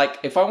scene that, like,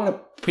 if I want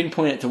to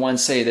pinpoint it to one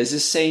scene, there's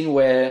this scene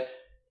where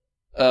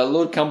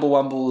Lord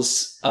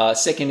Cumblewomble's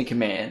second in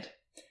command,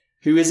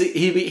 who is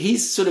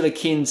he's sort of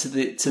akin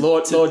to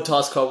Lord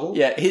Toscobble.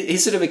 Yeah,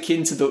 he's sort of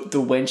akin to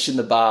the wench in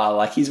the bar.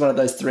 Like, he's one of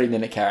those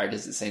 3-minute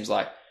characters, it seems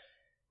like.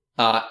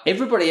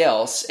 Everybody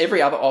else,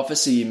 every other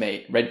officer you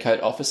meet,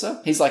 redcoat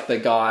officer, he's like the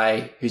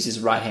guy who's his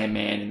right-hand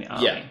man in the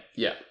army.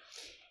 Yeah.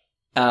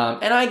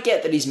 And I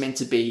get that he's meant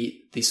to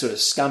be the sort of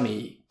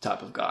scummy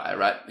type of guy,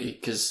 right?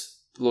 Because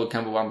Lord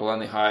Cumblewumble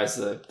only hires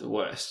the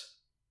worst.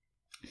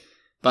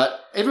 But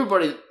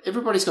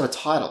everybody's got a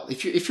title.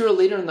 If you're a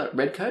leader in the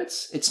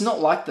redcoats, it's not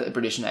like the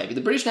British Navy.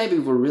 The British Navy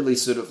were really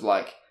sort of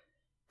like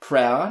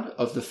proud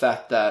of the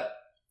fact that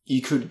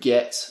you could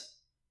get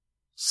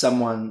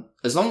someone,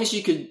 as long as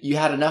you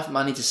had enough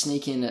money to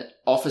sneak in at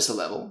officer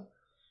level,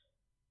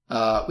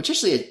 which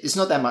actually it's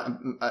not that much,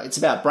 it's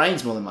about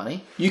brains more than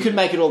money, you could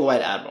make it all the way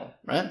to admiral,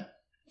 right?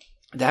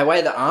 The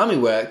way the army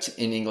worked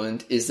in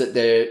England is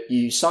that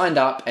you signed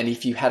up, and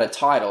if you had a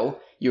title,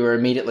 you were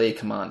immediately a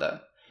commander.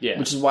 Yeah.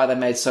 Which is why they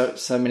made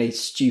so many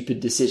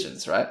stupid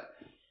decisions, right?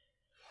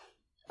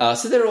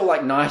 So they're all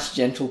like nice,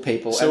 gentle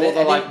people. So all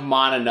the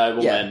minor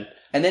noblemen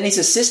and then his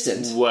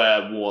assistant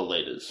were war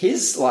leaders.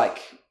 His like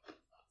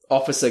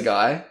officer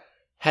guy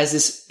has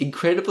this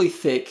incredibly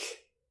thick,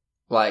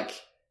 like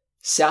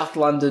South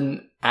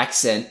London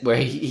accent where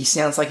he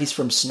sounds like he's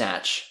from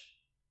Snatch.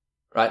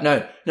 Right?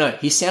 No,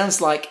 he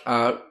sounds like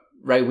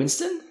Ray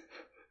Winston,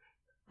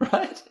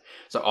 right?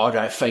 So I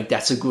don't think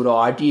that's a good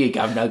idea,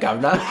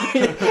 governor.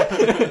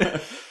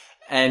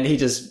 And he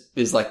just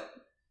is like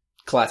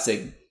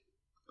classic.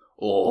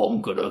 Oh,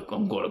 I'm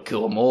gonna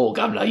kill them all,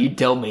 governor. You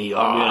tell me.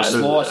 I'm gonna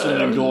slice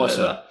them and dice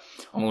them.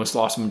 I'm gonna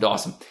slice them and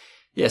dice them.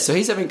 Yeah. So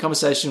he's having a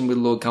conversation with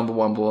Lord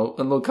Cumberwumble,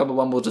 and Lord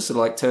Cumberwumble just sort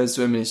of like turns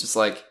to him and he's just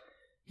like,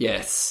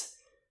 "Yes.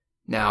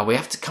 Now we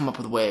have to come up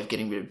with a way of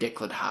getting rid of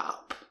Declan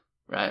Harp."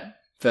 Right.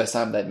 First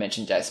time they'd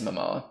mentioned Jason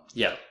Momoa.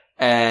 Yeah.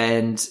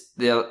 And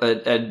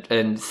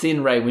and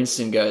thin Ray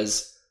Winston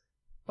goes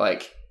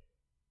like,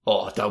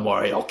 "Oh, don't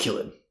worry, I'll kill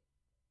him."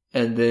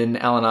 And then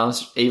Alan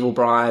Armstrong, Evil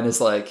Brian, is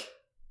like,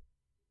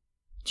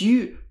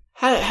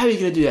 how are you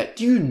going to do that?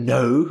 Do you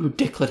know who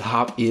Declan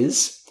Harp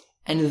is?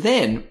 And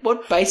then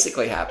what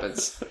basically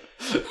happens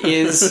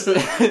is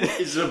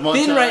it's a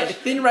montage.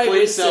 Thin Ray Please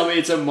Winston, tell me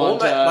it's a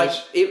montage. Like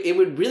it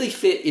would really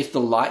fit if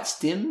the lights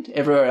dimmed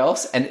everywhere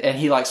else, and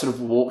he like sort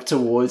of walked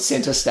towards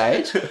center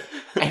stage,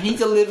 and he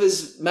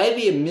delivers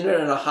maybe a minute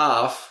and a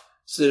half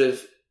sort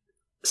of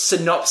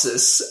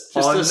synopsis,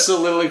 just a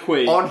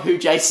soliloquy on who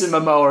Jason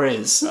Momoa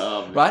is,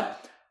 right?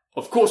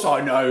 Of course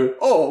I know.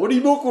 Oh, what are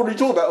you talking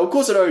about? Of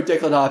course I know who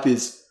Declan Harp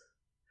is.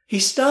 He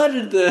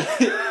started his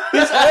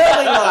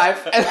early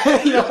life, and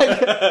then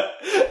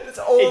it's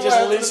all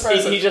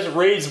he just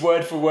reads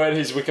word for word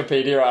his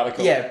Wikipedia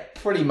article. Yeah,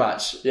 pretty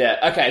much. Yeah.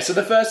 Okay. So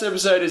the first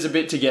episode is a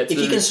bit to get through.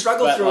 If you can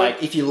struggle through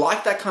it, if you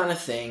like that kind of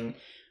thing,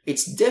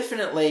 it's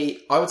definitely.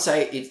 I would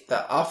say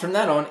from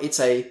that on, it's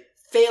a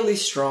fairly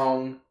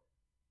strong,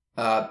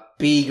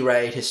 B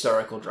grade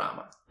historical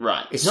drama.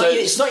 Right. It's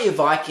not your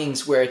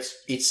Vikings where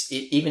it's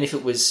even if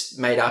it was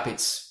made up,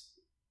 it's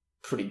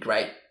pretty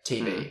great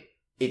TV. Mm.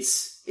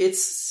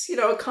 It's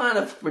a kind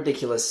of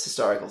ridiculous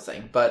historical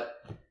thing, but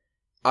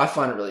I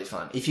find it really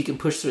fun if you can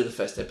push through the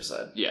first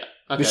episode. Yeah,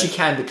 okay. Which you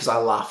can because I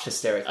laughed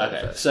hysterically.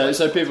 Okay,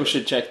 so people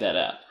should check that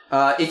out.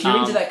 If you're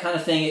into that kind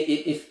of thing,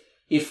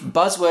 if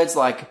buzzwords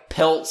like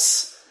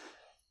pelts,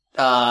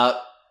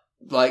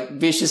 like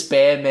vicious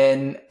bear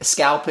men,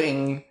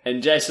 scalping,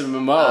 and Jason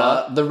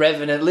Momoa, the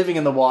Revenant, living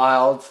in the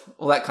wild,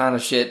 all that kind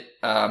of shit,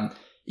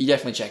 you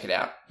definitely check it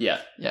out.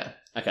 Yeah.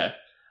 Okay.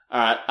 All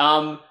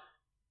right.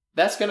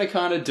 That's going to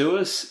kind of do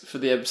us for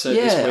the episode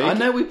this week. I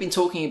know we've been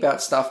talking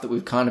about stuff that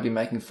we've kind of been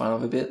making fun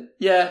of a bit.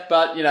 Yeah,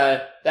 but,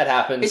 that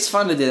happens. It's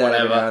fun to do that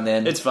every now and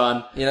then. It's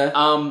fun.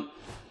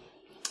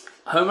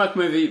 Homework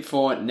movie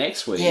for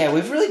next week. Yeah,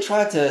 we've really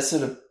tried to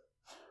sort of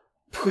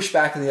push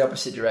back in the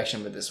opposite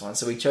direction with this one.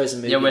 So we chose a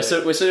movie. Yeah, we're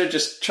sort of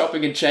just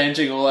chopping and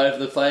changing all over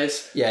the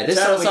place. Yeah, this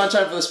Eternal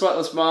Sunshine for the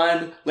Spotless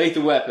Mind,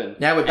 Lethal Weapon.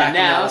 Now we're back on the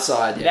other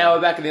side. Yeah. Now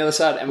we're back on the other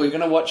side, and we're going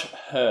to watch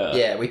Her.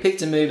 Yeah, we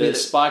picked a movie.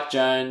 Spike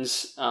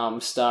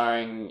Jonze,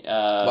 starring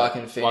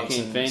Joaquin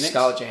Phoenix,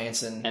 Scarlett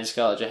Johansson.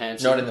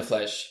 Not in the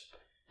flesh.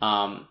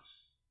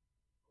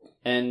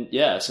 And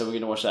yeah, so we're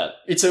going to watch that.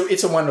 It's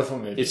a wonderful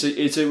movie.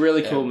 It's a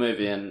really cool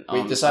movie, and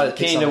we decided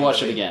keen to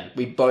watch it again.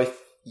 We both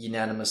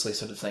unanimously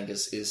sort of think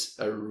is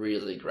a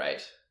really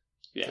great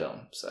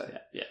film. So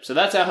yeah. So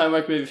that's our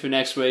homework movie for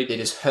next week.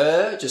 It is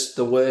Her, just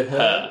the word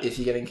her. If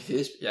you're getting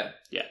confused. Yeah.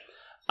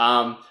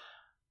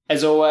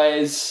 As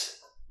always,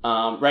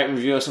 rate and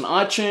review us on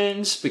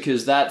iTunes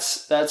because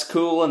that's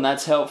cool and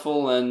that's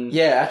helpful and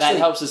that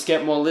helps us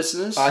get more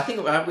listeners. I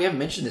think we haven't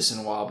mentioned this in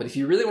a while, but if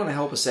you really want to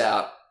help us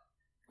out,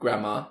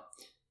 Grandma,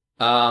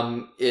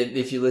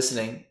 if you're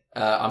listening,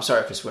 I'm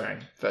sorry for swearing,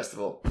 first of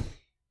all,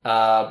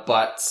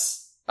 but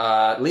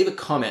leave a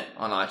comment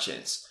on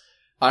iTunes.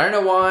 I don't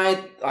know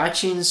why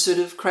iTunes sort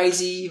of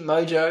crazy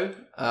mojo.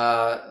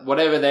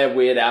 Whatever their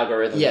weird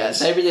algorithm is. Yeah,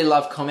 they really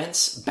love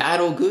comments, bad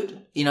or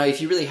good.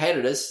 If you really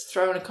hated us,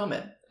 throw in a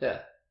comment. Yeah.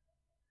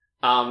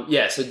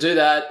 So do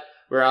that.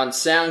 We're on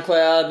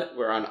SoundCloud.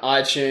 We're on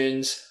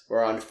iTunes.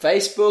 We're on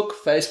Facebook,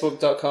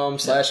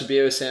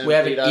 facebook.com/abosandpeter. We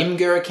have an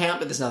Imgur account,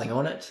 but there's nothing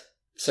on it.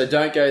 So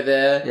don't go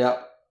there.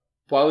 Yep.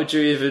 Why would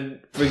you even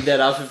bring that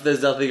up if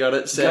there's nothing on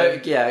it? So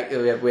we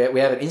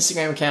have an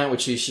Instagram account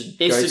which you should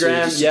go to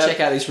just to check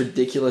out these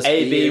ridiculous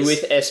AB beers.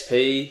 with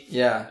SP.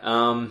 Yeah.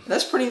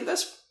 That's pretty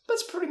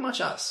much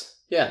us.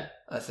 Yeah,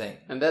 I think.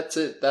 And that's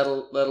it.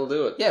 That'll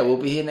do it. Yeah, we'll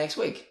be here next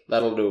week.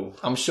 That'll do.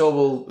 I'm sure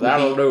we'll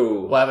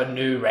have a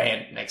new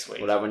rant next week.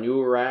 We'll have a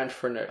new rant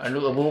for next week.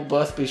 And we'll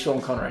both be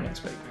Sean Connery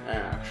next week.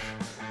 Yeah.